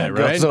 I said that,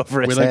 right? Goes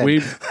over his head. We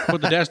put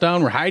the desk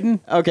down. We're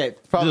hiding. Okay,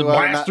 probably Just why,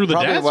 we're blast not, through the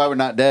probably desk? why we're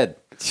not dead.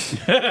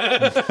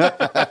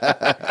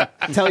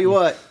 tell you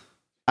what,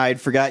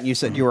 I'd forgotten you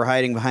said you were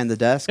hiding behind the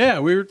desk. Yeah,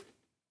 we were.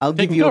 I'll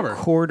give taking you cover. a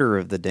quarter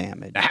of the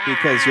damage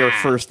because you're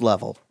first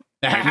level.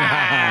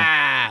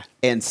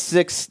 And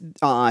 6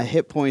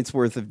 hit points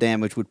worth of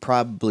damage would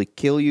probably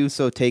kill you,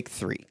 so take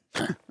 3.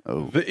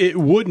 It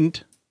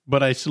wouldn't,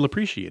 but I still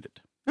appreciate it.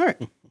 All right.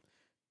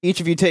 Each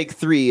of you take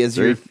 3 as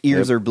your 3?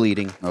 ears Yep. are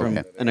bleeding from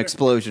Okay. an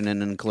explosion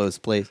in an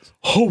enclosed place.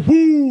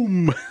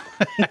 Boom!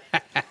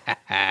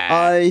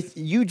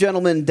 You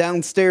gentlemen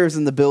downstairs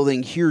in the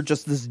building hear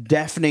just this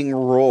deafening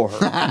roar,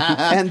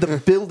 and the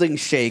building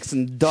shakes,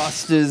 and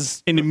dust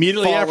is And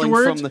immediately falling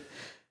afterwards, from the.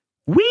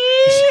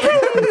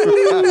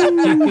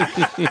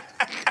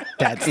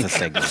 That's the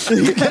signal.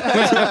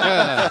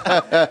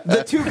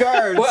 The 2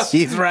 guards.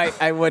 He's right.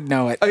 I would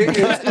know it.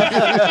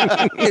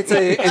 It's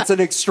an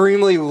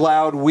extremely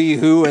loud wee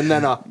hoo and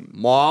then a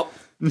mop.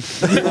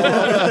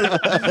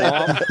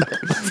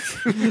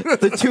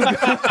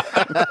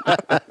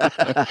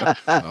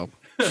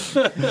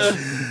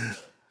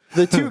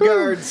 The 2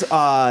 guards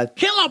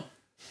kill him!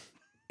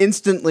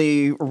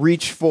 instantly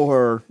reach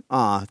for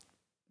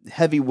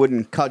heavy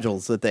wooden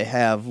cudgels that they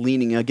have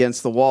leaning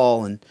against the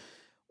wall, and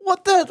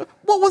what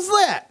was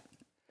that?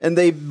 And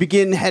they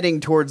begin heading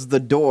towards the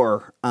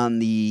door on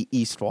the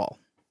east wall.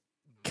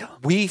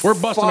 We're We're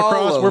busting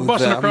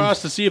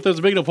across to see if there's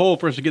a big enough hole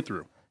for us to get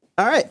through.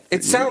 All right.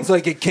 It sounds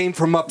like it came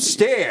from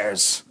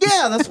upstairs.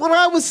 Yeah, that's what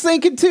I was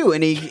thinking too.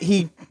 And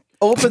he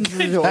opens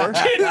the door.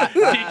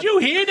 Did you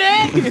hear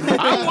that?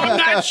 I'm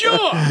not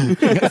sure.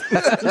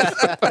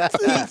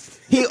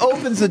 He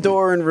opens the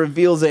door and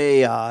reveals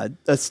a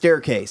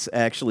staircase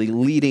actually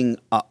leading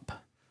up.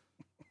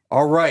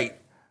 All right.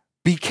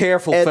 Be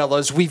careful, And-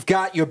 fellas. We've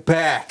got your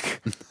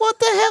back. What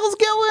the hell's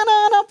going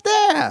on up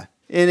there?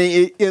 And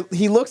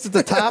he looks at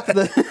the top of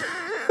the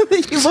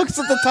he looks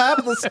at the top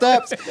of the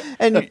steps,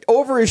 and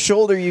over his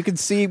shoulder you can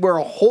see where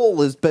a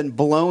hole has been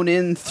blown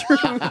in through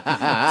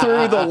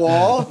the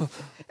wall,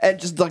 and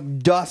just like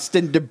dust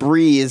and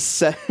debris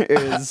is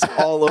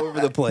all over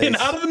the place. And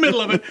out of the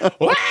middle of it,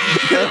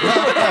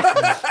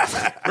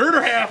 murder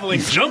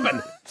halfling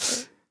jumping.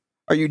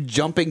 Are you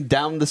jumping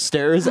down the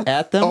stairs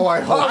at them? Oh,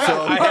 I hope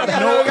so. I have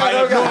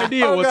no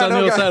idea what's on the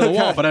other side of the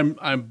wall, but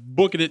I'm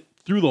booking it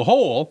through the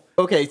hole.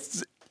 Okay,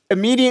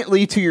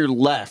 immediately to your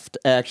left,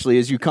 actually,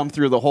 as you come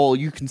through the hole,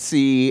 you can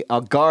see a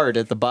guard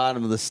at the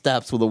bottom of the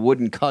steps with a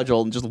wooden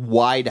cudgel and just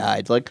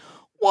wide-eyed, like,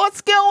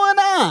 what's going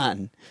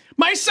on?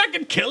 My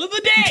second kill of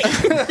the day.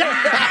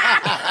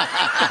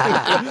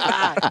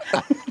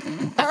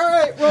 All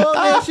right, roll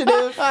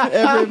initiative,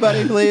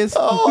 everybody, please.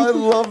 Oh, I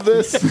love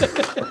this.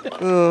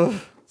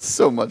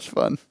 So much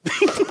fun.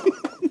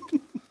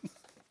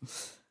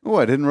 Oh,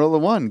 I didn't roll a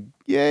 1.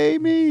 Yay,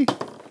 me.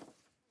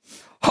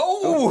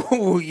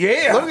 Oh,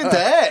 yeah. Look at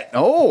that.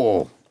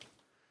 Oh.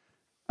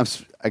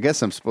 I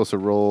guess I'm supposed to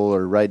roll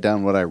or write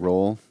down what I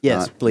roll.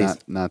 Yes, please.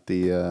 Not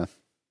the...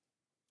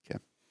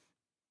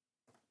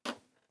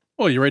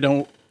 Oh, you write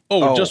down.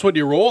 Oh, just what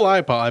you roll. I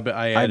I've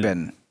added.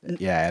 been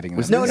adding.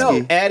 Was them.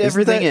 No, add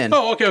everything in.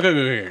 Oh,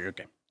 okay.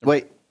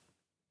 Wait,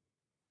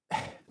 I'm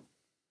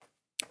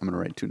going to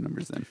write 2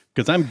 numbers then.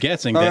 Because I'm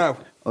guessing Oh, that no.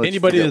 Let's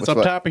anybody forget that's what's up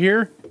what. top of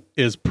here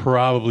is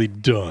probably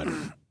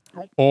done,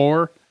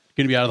 or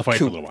going to be out of the fight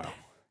for a little while.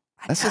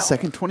 That's the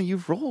second 20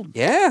 you've rolled.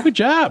 Yeah. Good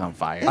job. On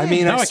fire. I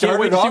mean, Now I can't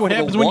wait to see what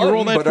happens when you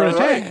roll that for an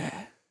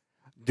attack.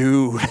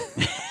 Dude,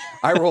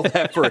 I rolled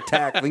that for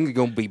attack. Things are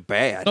going to be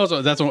bad.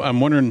 Also, that's what I'm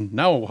wondering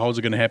now. How's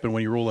it going to happen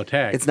when you roll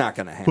attack? It's not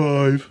going to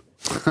happen.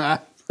 5.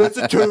 It's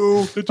a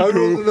 2. It's a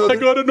 2. I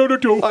got another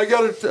 2. I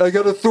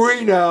got a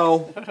 3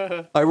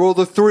 now. I rolled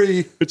a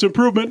 3. It's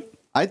improvement.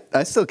 I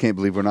still can't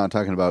believe we're not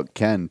talking about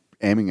Ken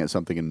aiming at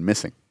something and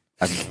missing.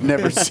 I've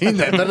never seen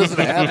that. That doesn't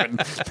happen.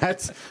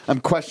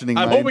 I'm questioning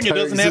I'm my hoping it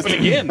entire doesn't happen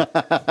existence.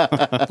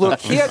 again. Look,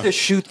 he had to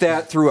shoot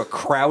that through a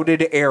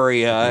crowded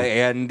area,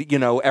 and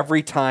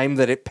every time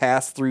that it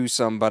passed through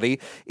somebody,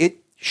 it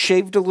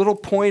shaved a little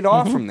point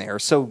off from there.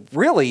 So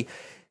really,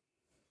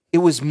 It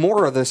was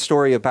more of the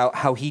story about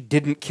how he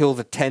didn't kill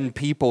the 10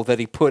 people that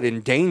he put in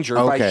danger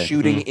by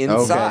shooting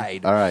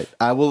inside. Okay. All right.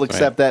 I will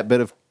accept that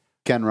bit of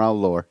Ken Rao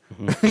lore.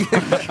 It's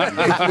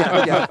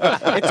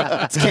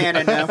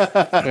canon now.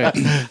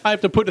 I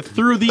have to put it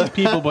through these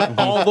people, but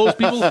all those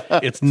people,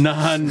 it's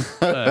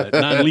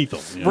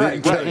non-lethal. You know?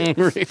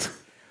 Right.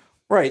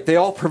 Right. They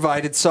all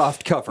provided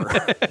soft cover.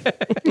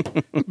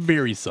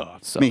 Very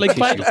soft. Me. Like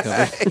Tissue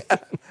cover.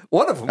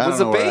 One of them I was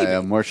don't a know where I baby.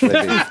 am. Where should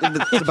I be?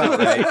 That's about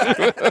right.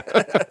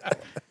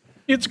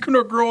 it's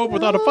going to grow up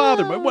without a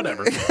father, but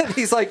whatever.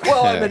 He's like,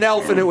 well, I'm an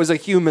elf and it was a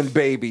human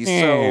baby,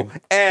 so,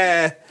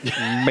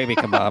 Baby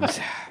kebabs.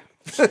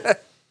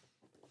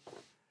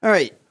 All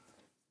right.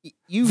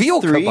 You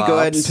Veal three, go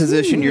ahead and kebabs.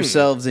 position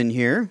yourselves in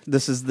here.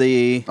 This is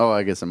the... Oh,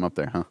 I guess I'm up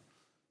there, huh?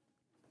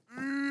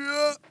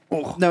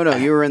 No,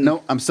 you were in...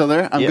 No, I'm still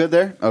there. I'm Yep. good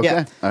there. Okay.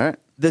 Yeah. All right.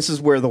 This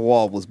is where the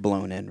wall was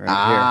blown in,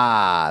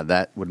 right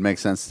That would make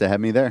sense to have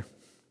me there.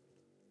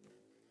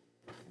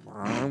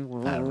 I don't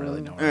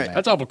really know. All right.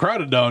 That's awful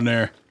crowded down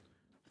there.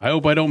 I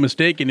hope I don't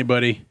mistake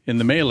anybody in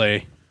the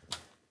melee.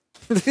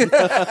 Whoops.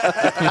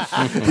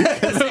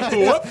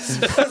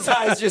 his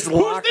eyes just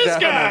locked this down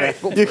guy?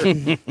 on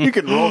it. You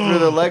can roll through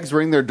their legs,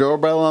 ring their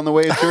doorbell on the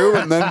way through,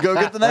 and then go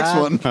get the next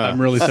one.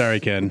 I'm really sorry,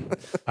 Ken.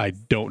 I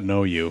don't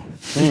know you.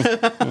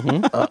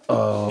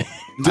 I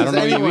don't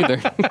know you either.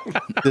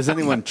 Does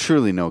anyone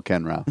truly know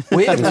Ken Rao?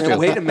 Wait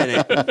a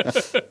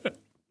minute.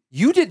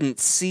 You didn't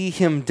see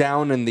him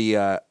down in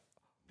the...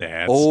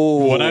 That's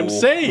Oh. what I'm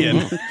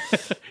saying.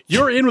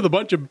 You're in with a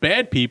bunch of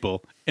bad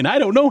people, and I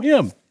don't know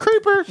him.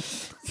 Creeper.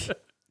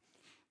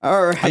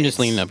 All right. I'm just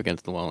leaning up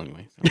against the wall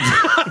anyway.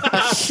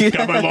 So.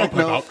 Got my long pipe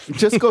out.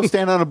 Just go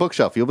stand on a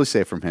bookshelf. You'll be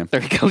safe from him.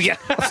 There you go. Yeah.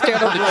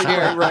 Stand on the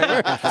chair.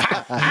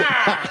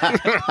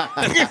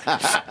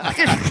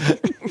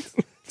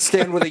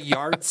 Stand with a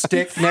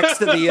yardstick next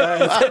to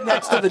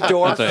the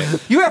door. That's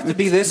right. You have to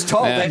be this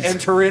tall Yeah. to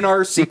enter in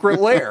our secret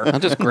lair.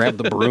 I'll just grab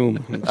the broom.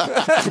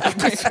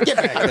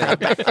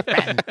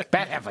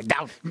 Bad halfling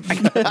down.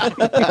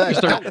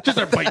 Just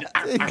start biting.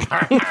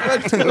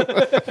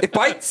 It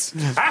bites.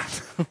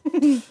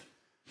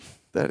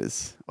 That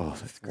is. Oh,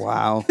 that's great.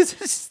 Wow.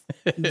 This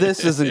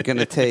isn't going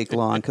to take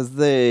long because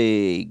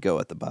they go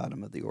at the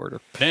bottom of the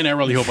order. And I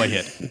really hope I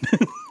hit.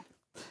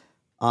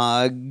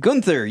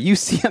 Gunther, you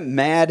see a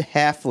mad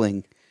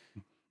halfling.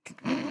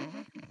 I'm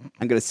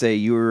going to say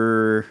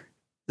you're...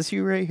 This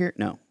you right here?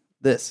 No.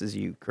 This is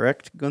you,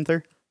 correct,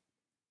 Gunther?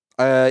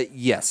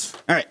 Yes,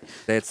 All right.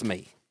 that's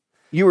me.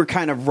 You were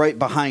kind of right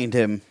behind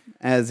him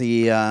as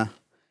he...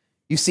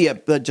 you see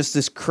just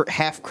this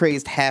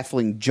half-crazed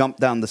halfling jump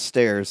down the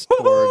stairs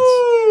towards...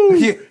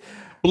 Yeah.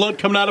 Blood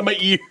coming out of my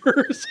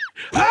ears.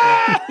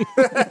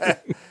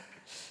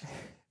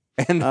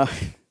 And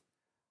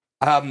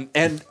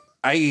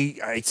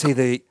I say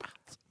that,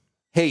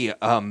 hey,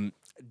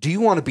 do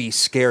you want to be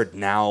scared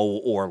now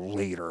or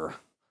later?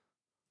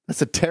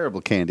 That's a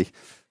terrible candy.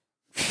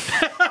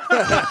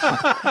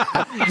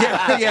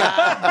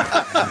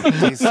 Yeah.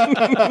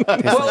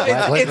 Well,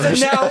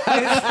 it's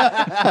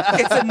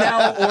a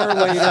now or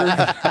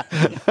later.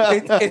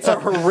 It's a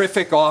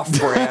horrific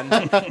off-brand.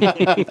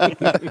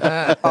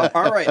 All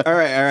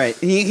right.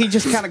 He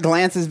just kind of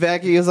glances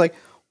back. He was like,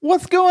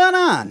 "What's going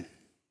on?"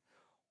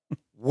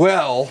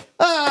 Well,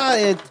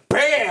 It's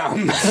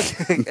bam!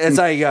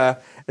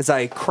 as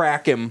I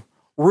crack him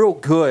real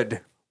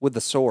good with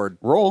the sword.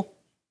 roll.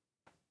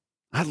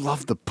 I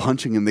love the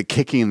punching and the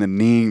kicking and the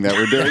kneeing that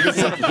we're doing.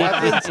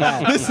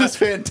 This is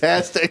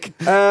fantastic.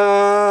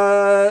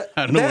 I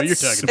don't know what you're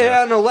That's talking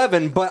about. an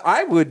 11, but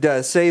I would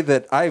say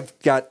that I've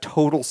got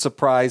total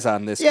surprise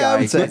on this Yeah, I guy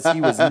would say. because he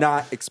was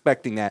not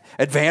expecting that.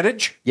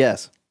 Advantage?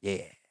 Yes.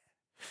 Yeah.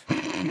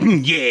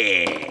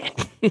 Yeah.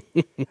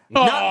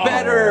 Not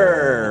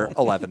better.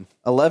 11.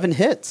 11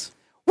 hits.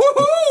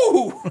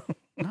 Woohoo!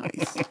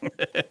 Nice.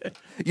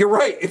 You're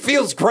right. It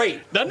feels great.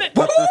 Doesn't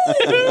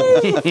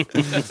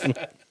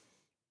it?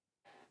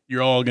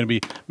 You're all going to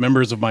be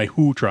members of my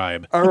Who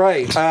tribe. All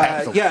right.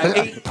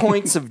 8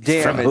 points of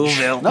damage.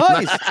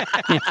 Nice.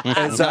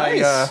 As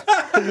I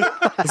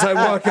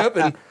walk up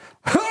and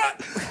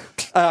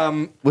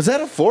Was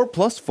that a 4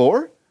 plus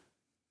 4?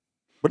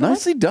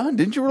 Nicely done.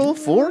 Didn't you roll a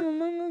 4?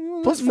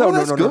 Plus 4,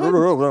 that's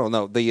good.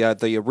 No.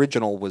 The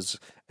original was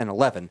an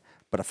 11,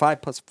 but a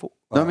 5 plus 4.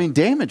 No, I mean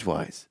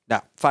damage-wise. No,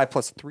 5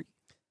 plus 3.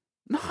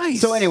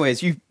 Nice. So,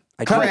 anyways, you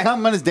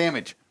Count his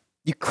damage.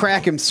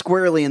 crack him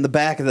squarely in the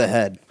back of the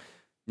head.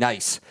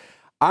 Nice.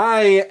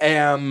 I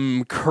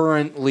am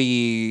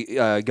currently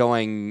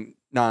going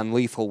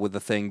non-lethal with the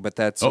thing, but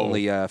that's Uh-oh.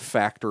 only a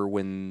factor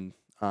when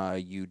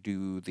you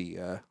do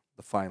the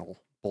final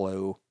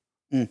blow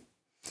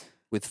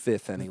with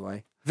fifth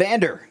anyway.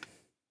 Vander,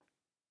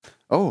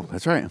 Oh,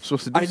 that's right. I'm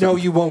supposed to do I know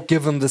something. you won't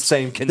give him the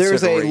same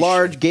consideration. there's a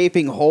large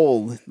gaping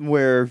hole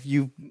where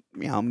you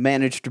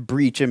managed to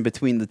breach in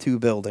between the two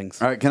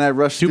buildings. All right, can I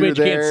rush Too through bad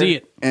you can't there see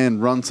it.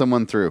 and run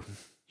someone through?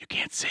 You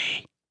can't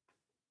see.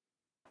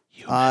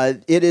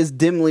 It is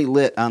dimly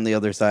lit on the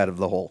other side of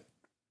the hole.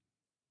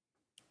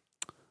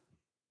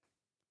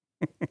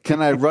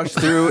 Can I rush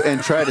through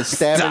and try to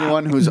stab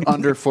anyone who's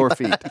under 4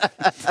 feet?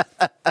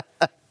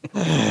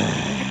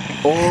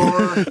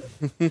 Or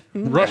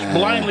Rush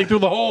blindly through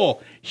the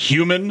hole,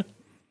 human.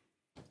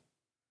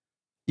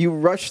 You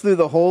rush through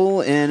the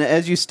hole, and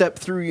as you step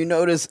through, you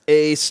notice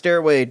a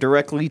stairway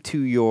directly to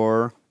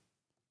your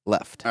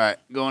left. all right,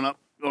 going up,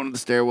 going to the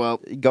stairwell.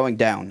 Going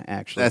down,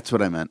 actually. That's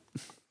what I meant.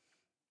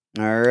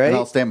 All And I'll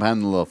right. stand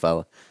behind the little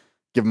fella.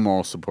 Give him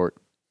moral support.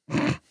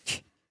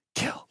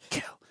 Kill.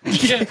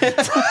 You ain't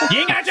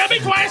got to tell me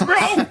twice, bro.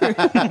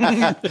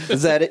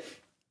 Is that it?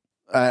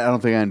 I don't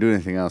think I can do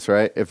anything else,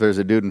 right? If there's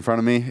a dude in front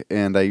of me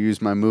and I use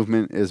my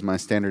movement as my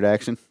standard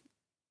action.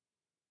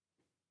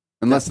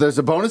 Unless there's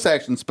a bonus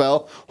action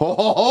spell. Ho,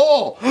 ho,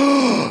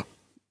 ho!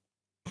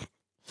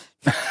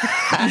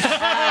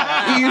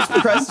 You use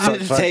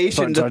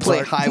prestidigitation to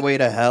play Highway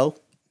to Hell.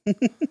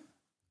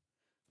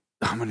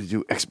 I'm going to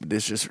do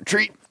Expeditious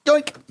Retreat.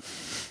 Doink.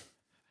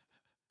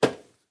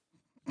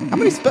 How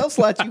many spell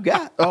slots you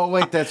got? Oh,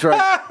 wait, that's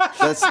right.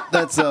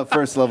 That's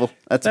first level.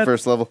 That's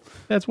first level.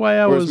 That's why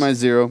I Where's was my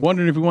 0?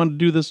 wondering if we wanted to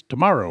do this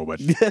tomorrow, but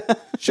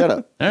Shut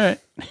up. all right.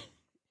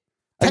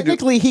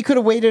 Technically, he could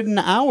have waited an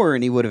hour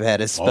and he would have had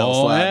his spell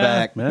slot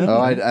back. man. Oh,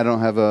 I don't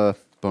have a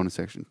bonus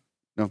action.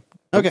 No.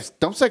 Okay.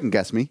 Don't second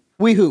guess me.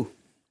 Weehoo.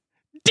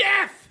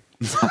 Death!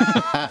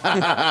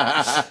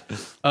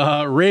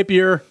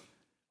 Rapier.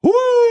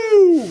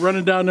 Woo!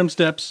 Running down them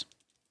steps.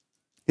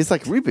 He's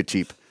like Reaper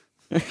Cheap.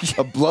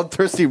 A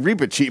bloodthirsty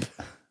Reaper Cheap.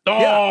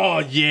 Oh,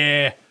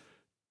 yeah.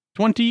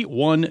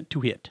 21 to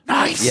hit.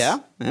 Nice. Yeah.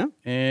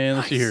 And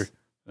let's see here.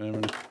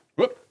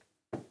 Whoop.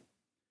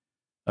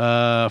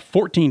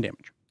 14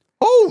 damage.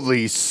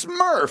 Holy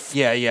Smurf.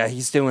 Yeah,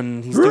 he's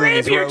doing his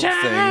rogue thing.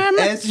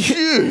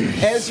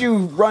 As you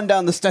run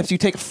down the steps, you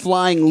take a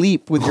flying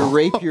leap with your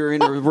rapier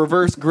in a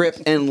reverse grip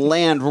and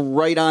land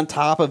right on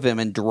top of him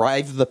and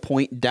drive the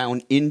point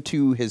down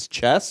into his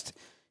chest.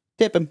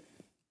 Tip him.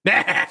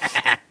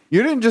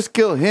 You didn't just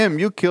kill him.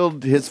 You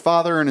killed his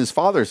father and his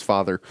father's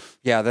father.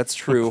 Yeah, that's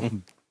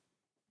true.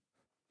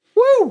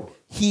 Woo!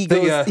 He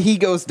The,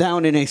 goes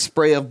down in a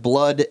spray of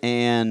blood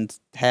and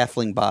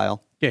halfling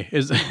bile. Okay,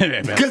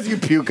 Because you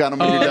puke on him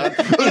when you're done.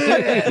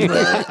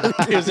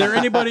 is there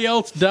anybody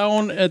else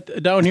down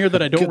here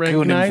that I don't Cocooning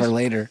recognize? for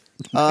later.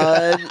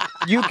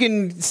 You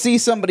can see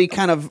somebody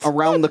kind of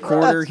around the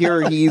corner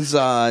here. He's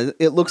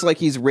it looks like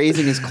he's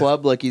raising his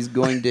club like he's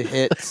going to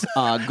hit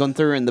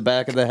Gunther in the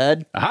back of the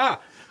head. Aha!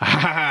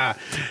 Aha!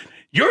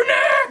 You're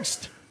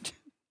next!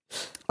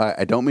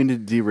 I don't mean to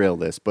derail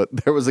this, but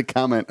there was a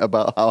comment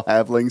about how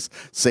halflings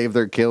save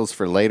their kills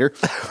for later.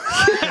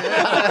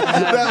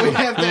 That we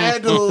have to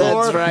add to the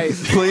lore. That's right.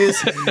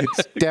 Please.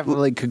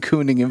 Definitely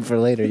cocooning him for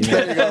later. You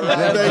know?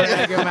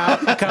 Drag him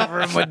out,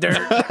 cover him with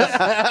dirt. They've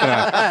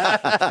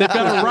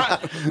got to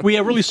rot. We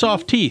have really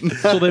soft teeth,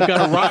 so they've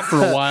got to rot for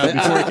a while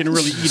before we can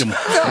really eat them.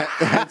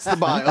 That's the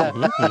bile.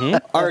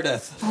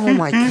 Ardeth. Oh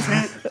my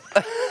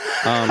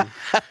god.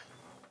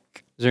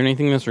 Is there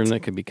anything in this room that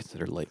could be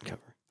considered light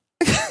cover?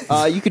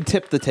 You could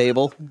tip the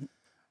table.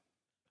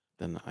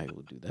 Then I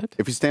will do that.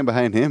 If you stand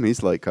behind him,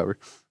 he's light cover.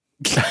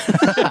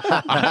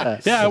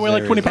 Yeah, I weigh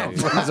like 20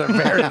 pounds. Those are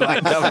very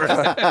light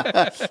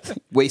cover.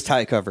 Waist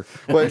high cover.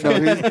 Wait, no,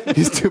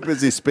 he's too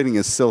busy spinning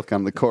his silk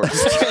on the corpse.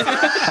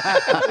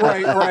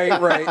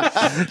 Right.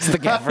 It's the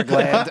gaffer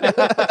gland.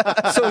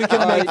 So we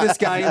can make this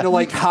guy into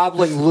like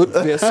hobbling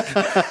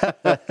Lutefisk.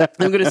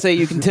 I'm going to say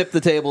you can tip the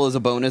table as a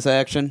bonus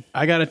action.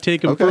 I got to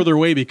take them further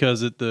away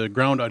because the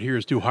ground out here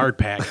is too hard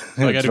packed.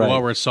 So I got to go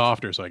out where it's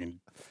softer so I can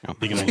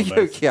dig in a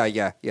little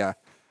better. Yeah.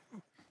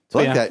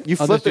 Like yeah, that. You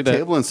I'll flip just do the that.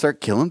 table and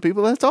start killing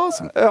people? That's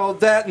awesome. Oh,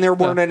 that and there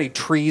weren't any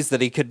trees that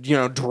he could,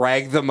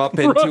 drag them up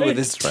into Right. with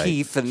his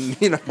teeth, and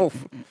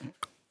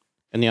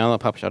And I'll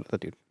pop shot at the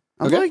dude.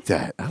 I like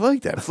that.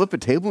 Flip a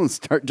table and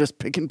start just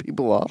picking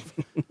people off.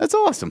 That's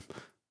awesome.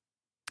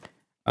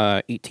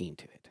 18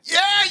 to hit. Yeah,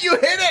 you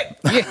hit it.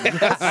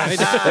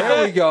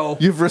 there we go.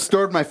 You've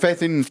restored my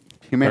faith in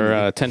humanity.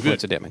 Or 10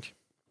 points of damage.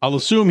 I'll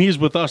assume he's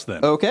with us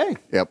then. Okay.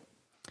 Yep.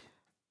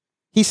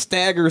 He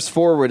staggers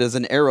forward as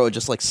an arrow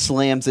just like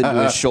slams into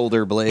his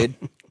shoulder blade.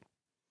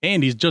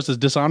 And he's just as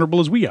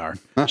dishonorable as we are,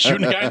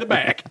 shooting a guy in the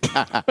back.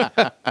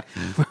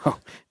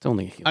 It's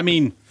only a heal. I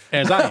mean,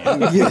 as I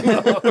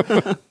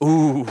am.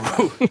 Ooh.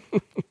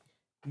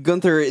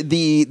 Gunther,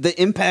 the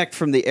impact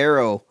from the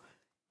arrow,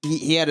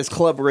 he had his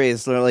club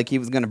raised like he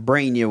was going to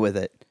brain you with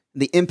it.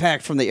 The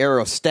impact from the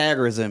arrow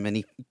staggers him and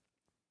he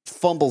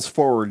fumbles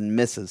forward and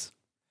misses.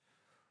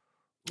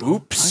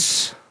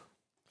 Oops.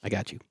 I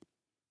got you.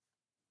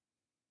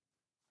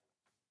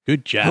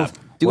 Good job.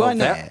 Do I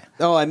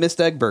know? I missed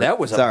Egbert. That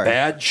was Sorry. a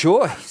bad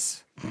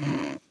choice.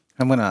 I'm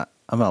gonna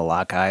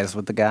lock eyes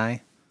with the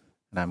guy,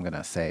 and I'm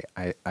gonna say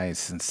I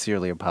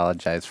sincerely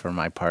apologize for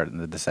my part in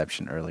the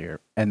deception earlier,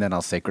 and then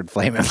I'll sacred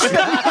flame him.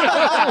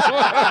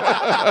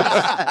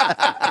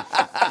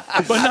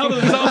 But now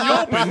that it's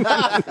out in the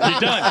open, you're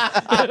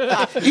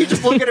done. You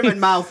just look at him in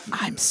mouth.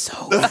 I'm so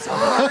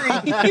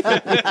sorry.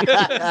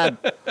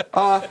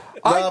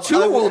 I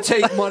too will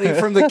take money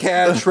from the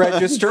cash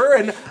register,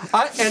 and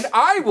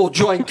I will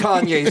join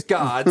Kanye's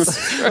gods.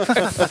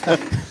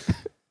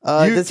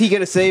 Does he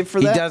get a save for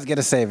He that? does get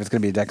a save. It's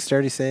going to be a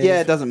dexterity save.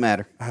 Yeah, it doesn't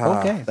matter.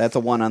 Okay. That's a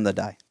 1 on the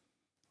die.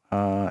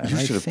 You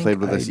should have played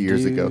with us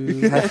years ago.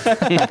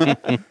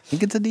 I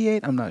think it's a D8.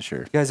 I'm not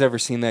sure. You guys ever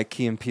seen that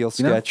Key and Peele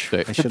You know, sketch?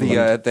 I should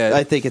that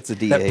I think it's a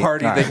D8. that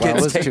party All right, that well, it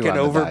gets was 2 taken on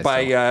the over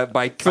die,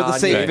 by For the Kanye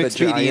sake of the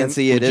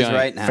expediency, it is giant.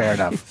 right now. Fair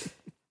enough.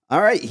 All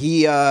right,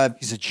 he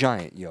He's a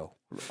giant, yo.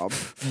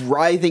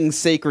 writhing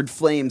sacred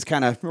flames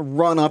kind of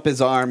run up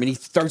his arm, and he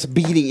starts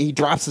beating. He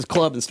drops his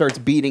club and starts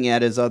beating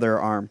at his other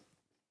arm.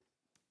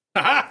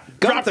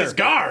 Dropped his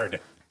guard.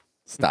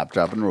 Stop,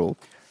 drop, and roll.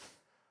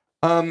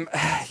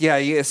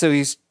 Yeah. So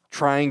he's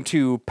trying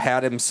to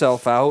pat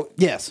himself out.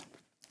 Yes.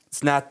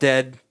 It's not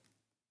dead.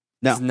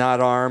 No. It's not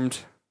armed.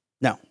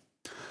 No.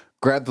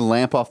 Grab the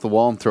lamp off the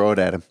wall and throw it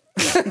at him.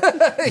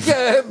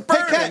 Yeah,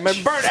 burn him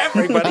and burn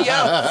everybody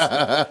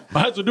else.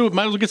 Might as well do it.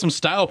 Might as well get some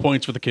style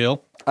points for the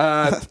kill.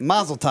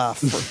 Mazel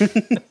tov.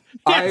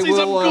 I See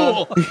something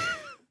will. cool.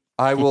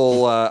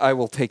 I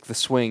will take the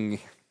swing.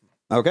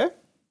 Okay.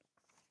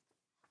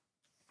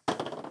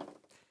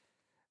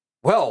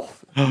 Well,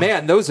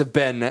 man, those have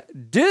been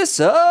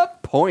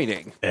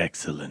disappointing.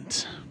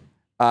 Excellent.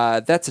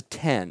 That's a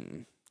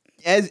 10.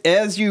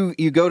 As you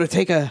go to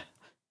take a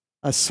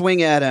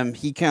swing at him,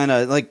 he kind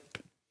of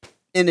like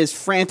in his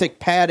frantic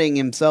patting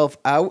himself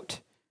out,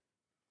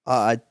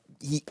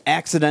 he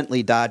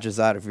accidentally dodges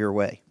out of your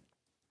way.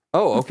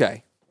 Oh,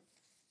 okay.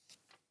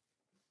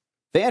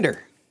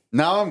 Vander.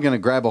 Now I'm going to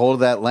grab a hold of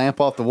that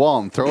lamp off the wall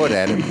and throw it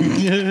at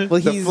him.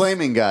 Well, The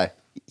flaming guy.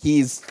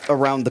 he's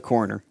around the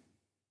corner.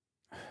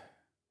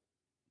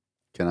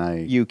 Can I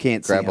You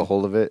can't see grab him. a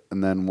hold of it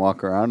and then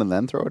walk around and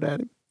then throw it at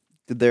him?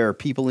 There are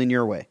people in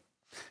your way.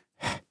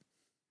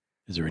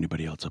 Is there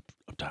anybody else up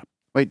top?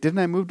 Wait, didn't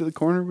I move to the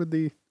corner with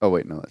the... Oh,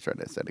 wait, no, that's right.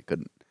 I said I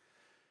couldn't.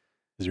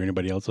 Is there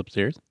anybody else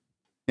upstairs?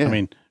 Yeah. I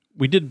mean,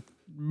 we did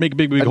make a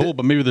big I did- hole,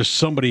 but maybe there's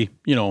somebody,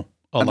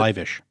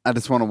 alive-ish. I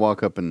just want to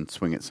walk up and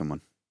swing at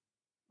someone.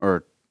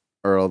 Or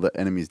all the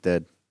enemies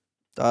dead.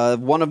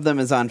 One of them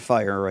is on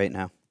fire right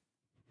now.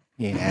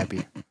 He ain't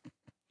happy.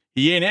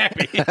 He ain't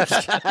happy.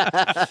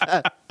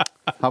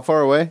 How far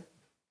away?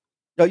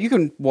 Oh, you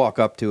can walk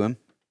up to him.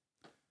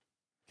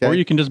 Or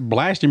you can just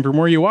blast him from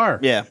where you are.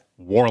 Yeah.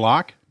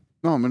 Warlock.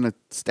 No, I'm going to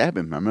stab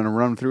him. I'm going to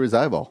run through his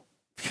eyeball.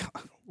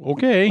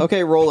 Okay.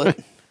 Okay, roll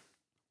it.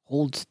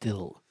 Hold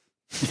still.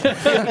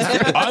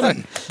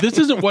 This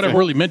isn't what I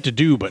really meant to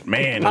do, but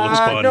man, it looks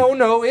fun.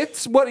 No,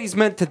 it's what he's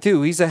meant to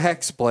do. He's a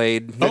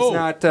hexblade. It's Oh,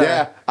 not.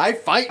 Yeah, I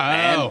fight,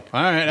 man. Oh,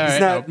 all right. He's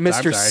not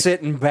Mr.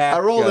 Sitting back. I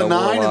rolled a 9,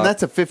 Warlock. and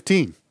that's a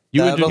 15.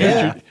 You That'll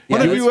introduced hit. When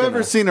Yeah, have it's you gonna-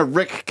 ever seen a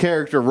Rick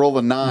character roll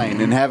a 9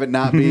 and have it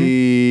not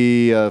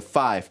be a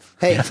 5?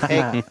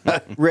 Hey,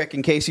 Rick,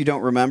 in case you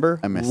don't remember,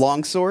 I missed.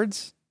 long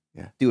swords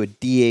Yeah. do a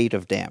D8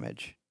 of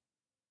damage.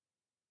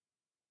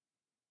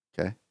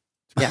 Okay.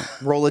 Yeah,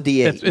 roll a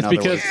D8. It's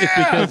because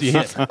you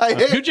hit. I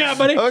hit. Good job,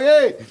 buddy.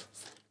 Okay.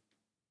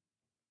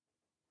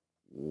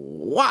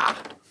 Wow.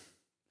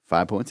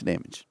 5 points of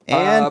damage.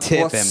 And tip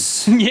him.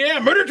 plus- Yeah,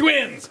 murder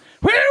twins.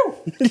 Woo!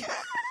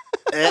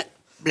 That's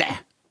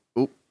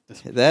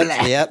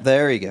yeah.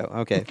 There you go.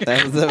 Okay,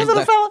 that was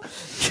little fella.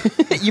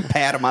 You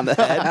pat him on the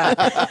head.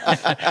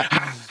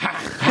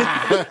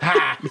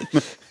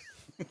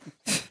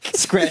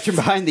 Scratch him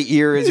behind the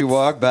ear as you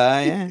walk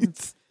by.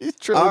 He's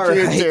All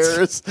trilogy of right.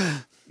 terrorists.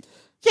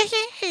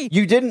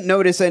 You didn't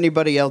notice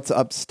anybody else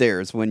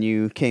upstairs when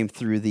you came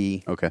through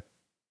the. Okay.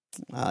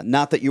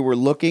 Not that you were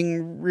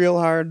looking real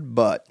hard,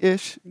 but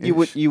Ish.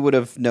 you would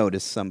have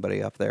noticed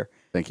somebody up there.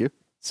 Thank you.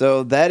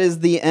 So that is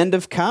the end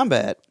of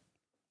combat.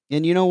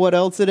 And you know what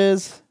else it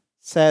is?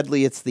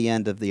 Sadly, it's the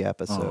end of the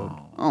episode.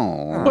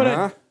 Oh.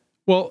 But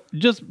well,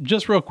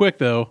 just real quick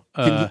though.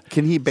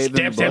 Can he bathe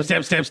in the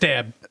blood?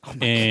 Stab,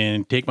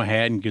 and take my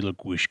hat and get a little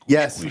squish,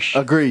 Yes. squish,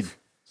 Agreed.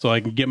 so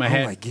I can get my Oh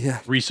hat my God.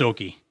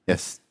 re-soaky.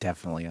 Yes.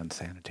 Definitely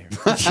unsanitary.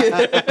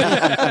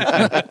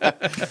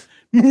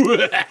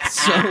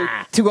 So,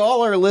 to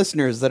all our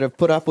listeners that have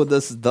put up with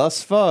us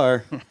thus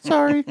far,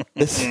 sorry.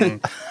 This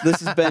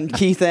has been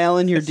Keith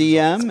Allen, your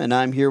DM, and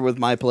I'm here with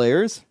my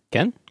players.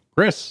 Ken?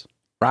 Chris,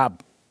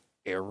 Rob.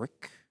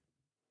 Eric.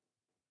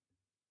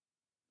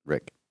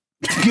 Rick.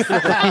 It's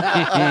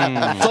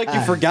like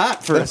you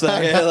forgot for a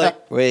second.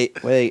 Like, wait,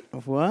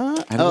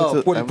 what?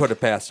 Oh, Wouldn't put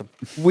it past him.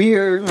 we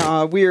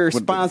are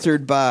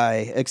sponsored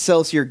by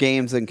Excelsior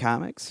Games and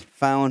Comics,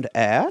 found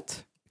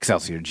at.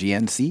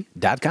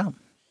 ExcelsiorGNC.com.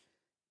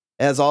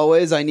 As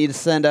always, I need to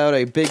send out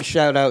a big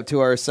shout out to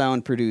our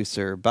sound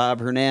producer, Bob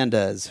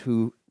Hernandez,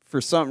 who,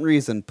 for some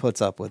reason,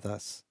 puts up with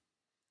us.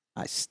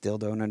 I still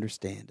don't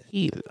understand it.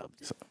 He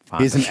loves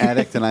He's an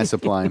addict and I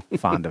supply him.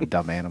 fond of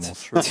dumb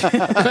animals. To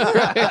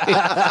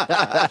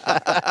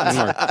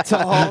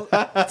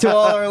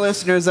all our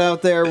listeners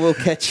out there, we'll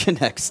catch you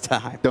next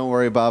time. Don't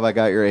worry, Bob. I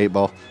got your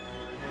 8-ball.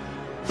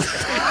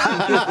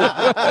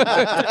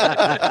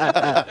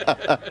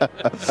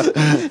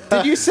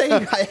 Did you say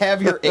I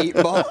have your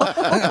 8-ball?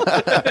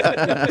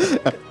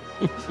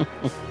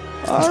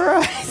 All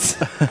right.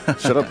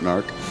 Shut up,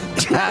 Narc.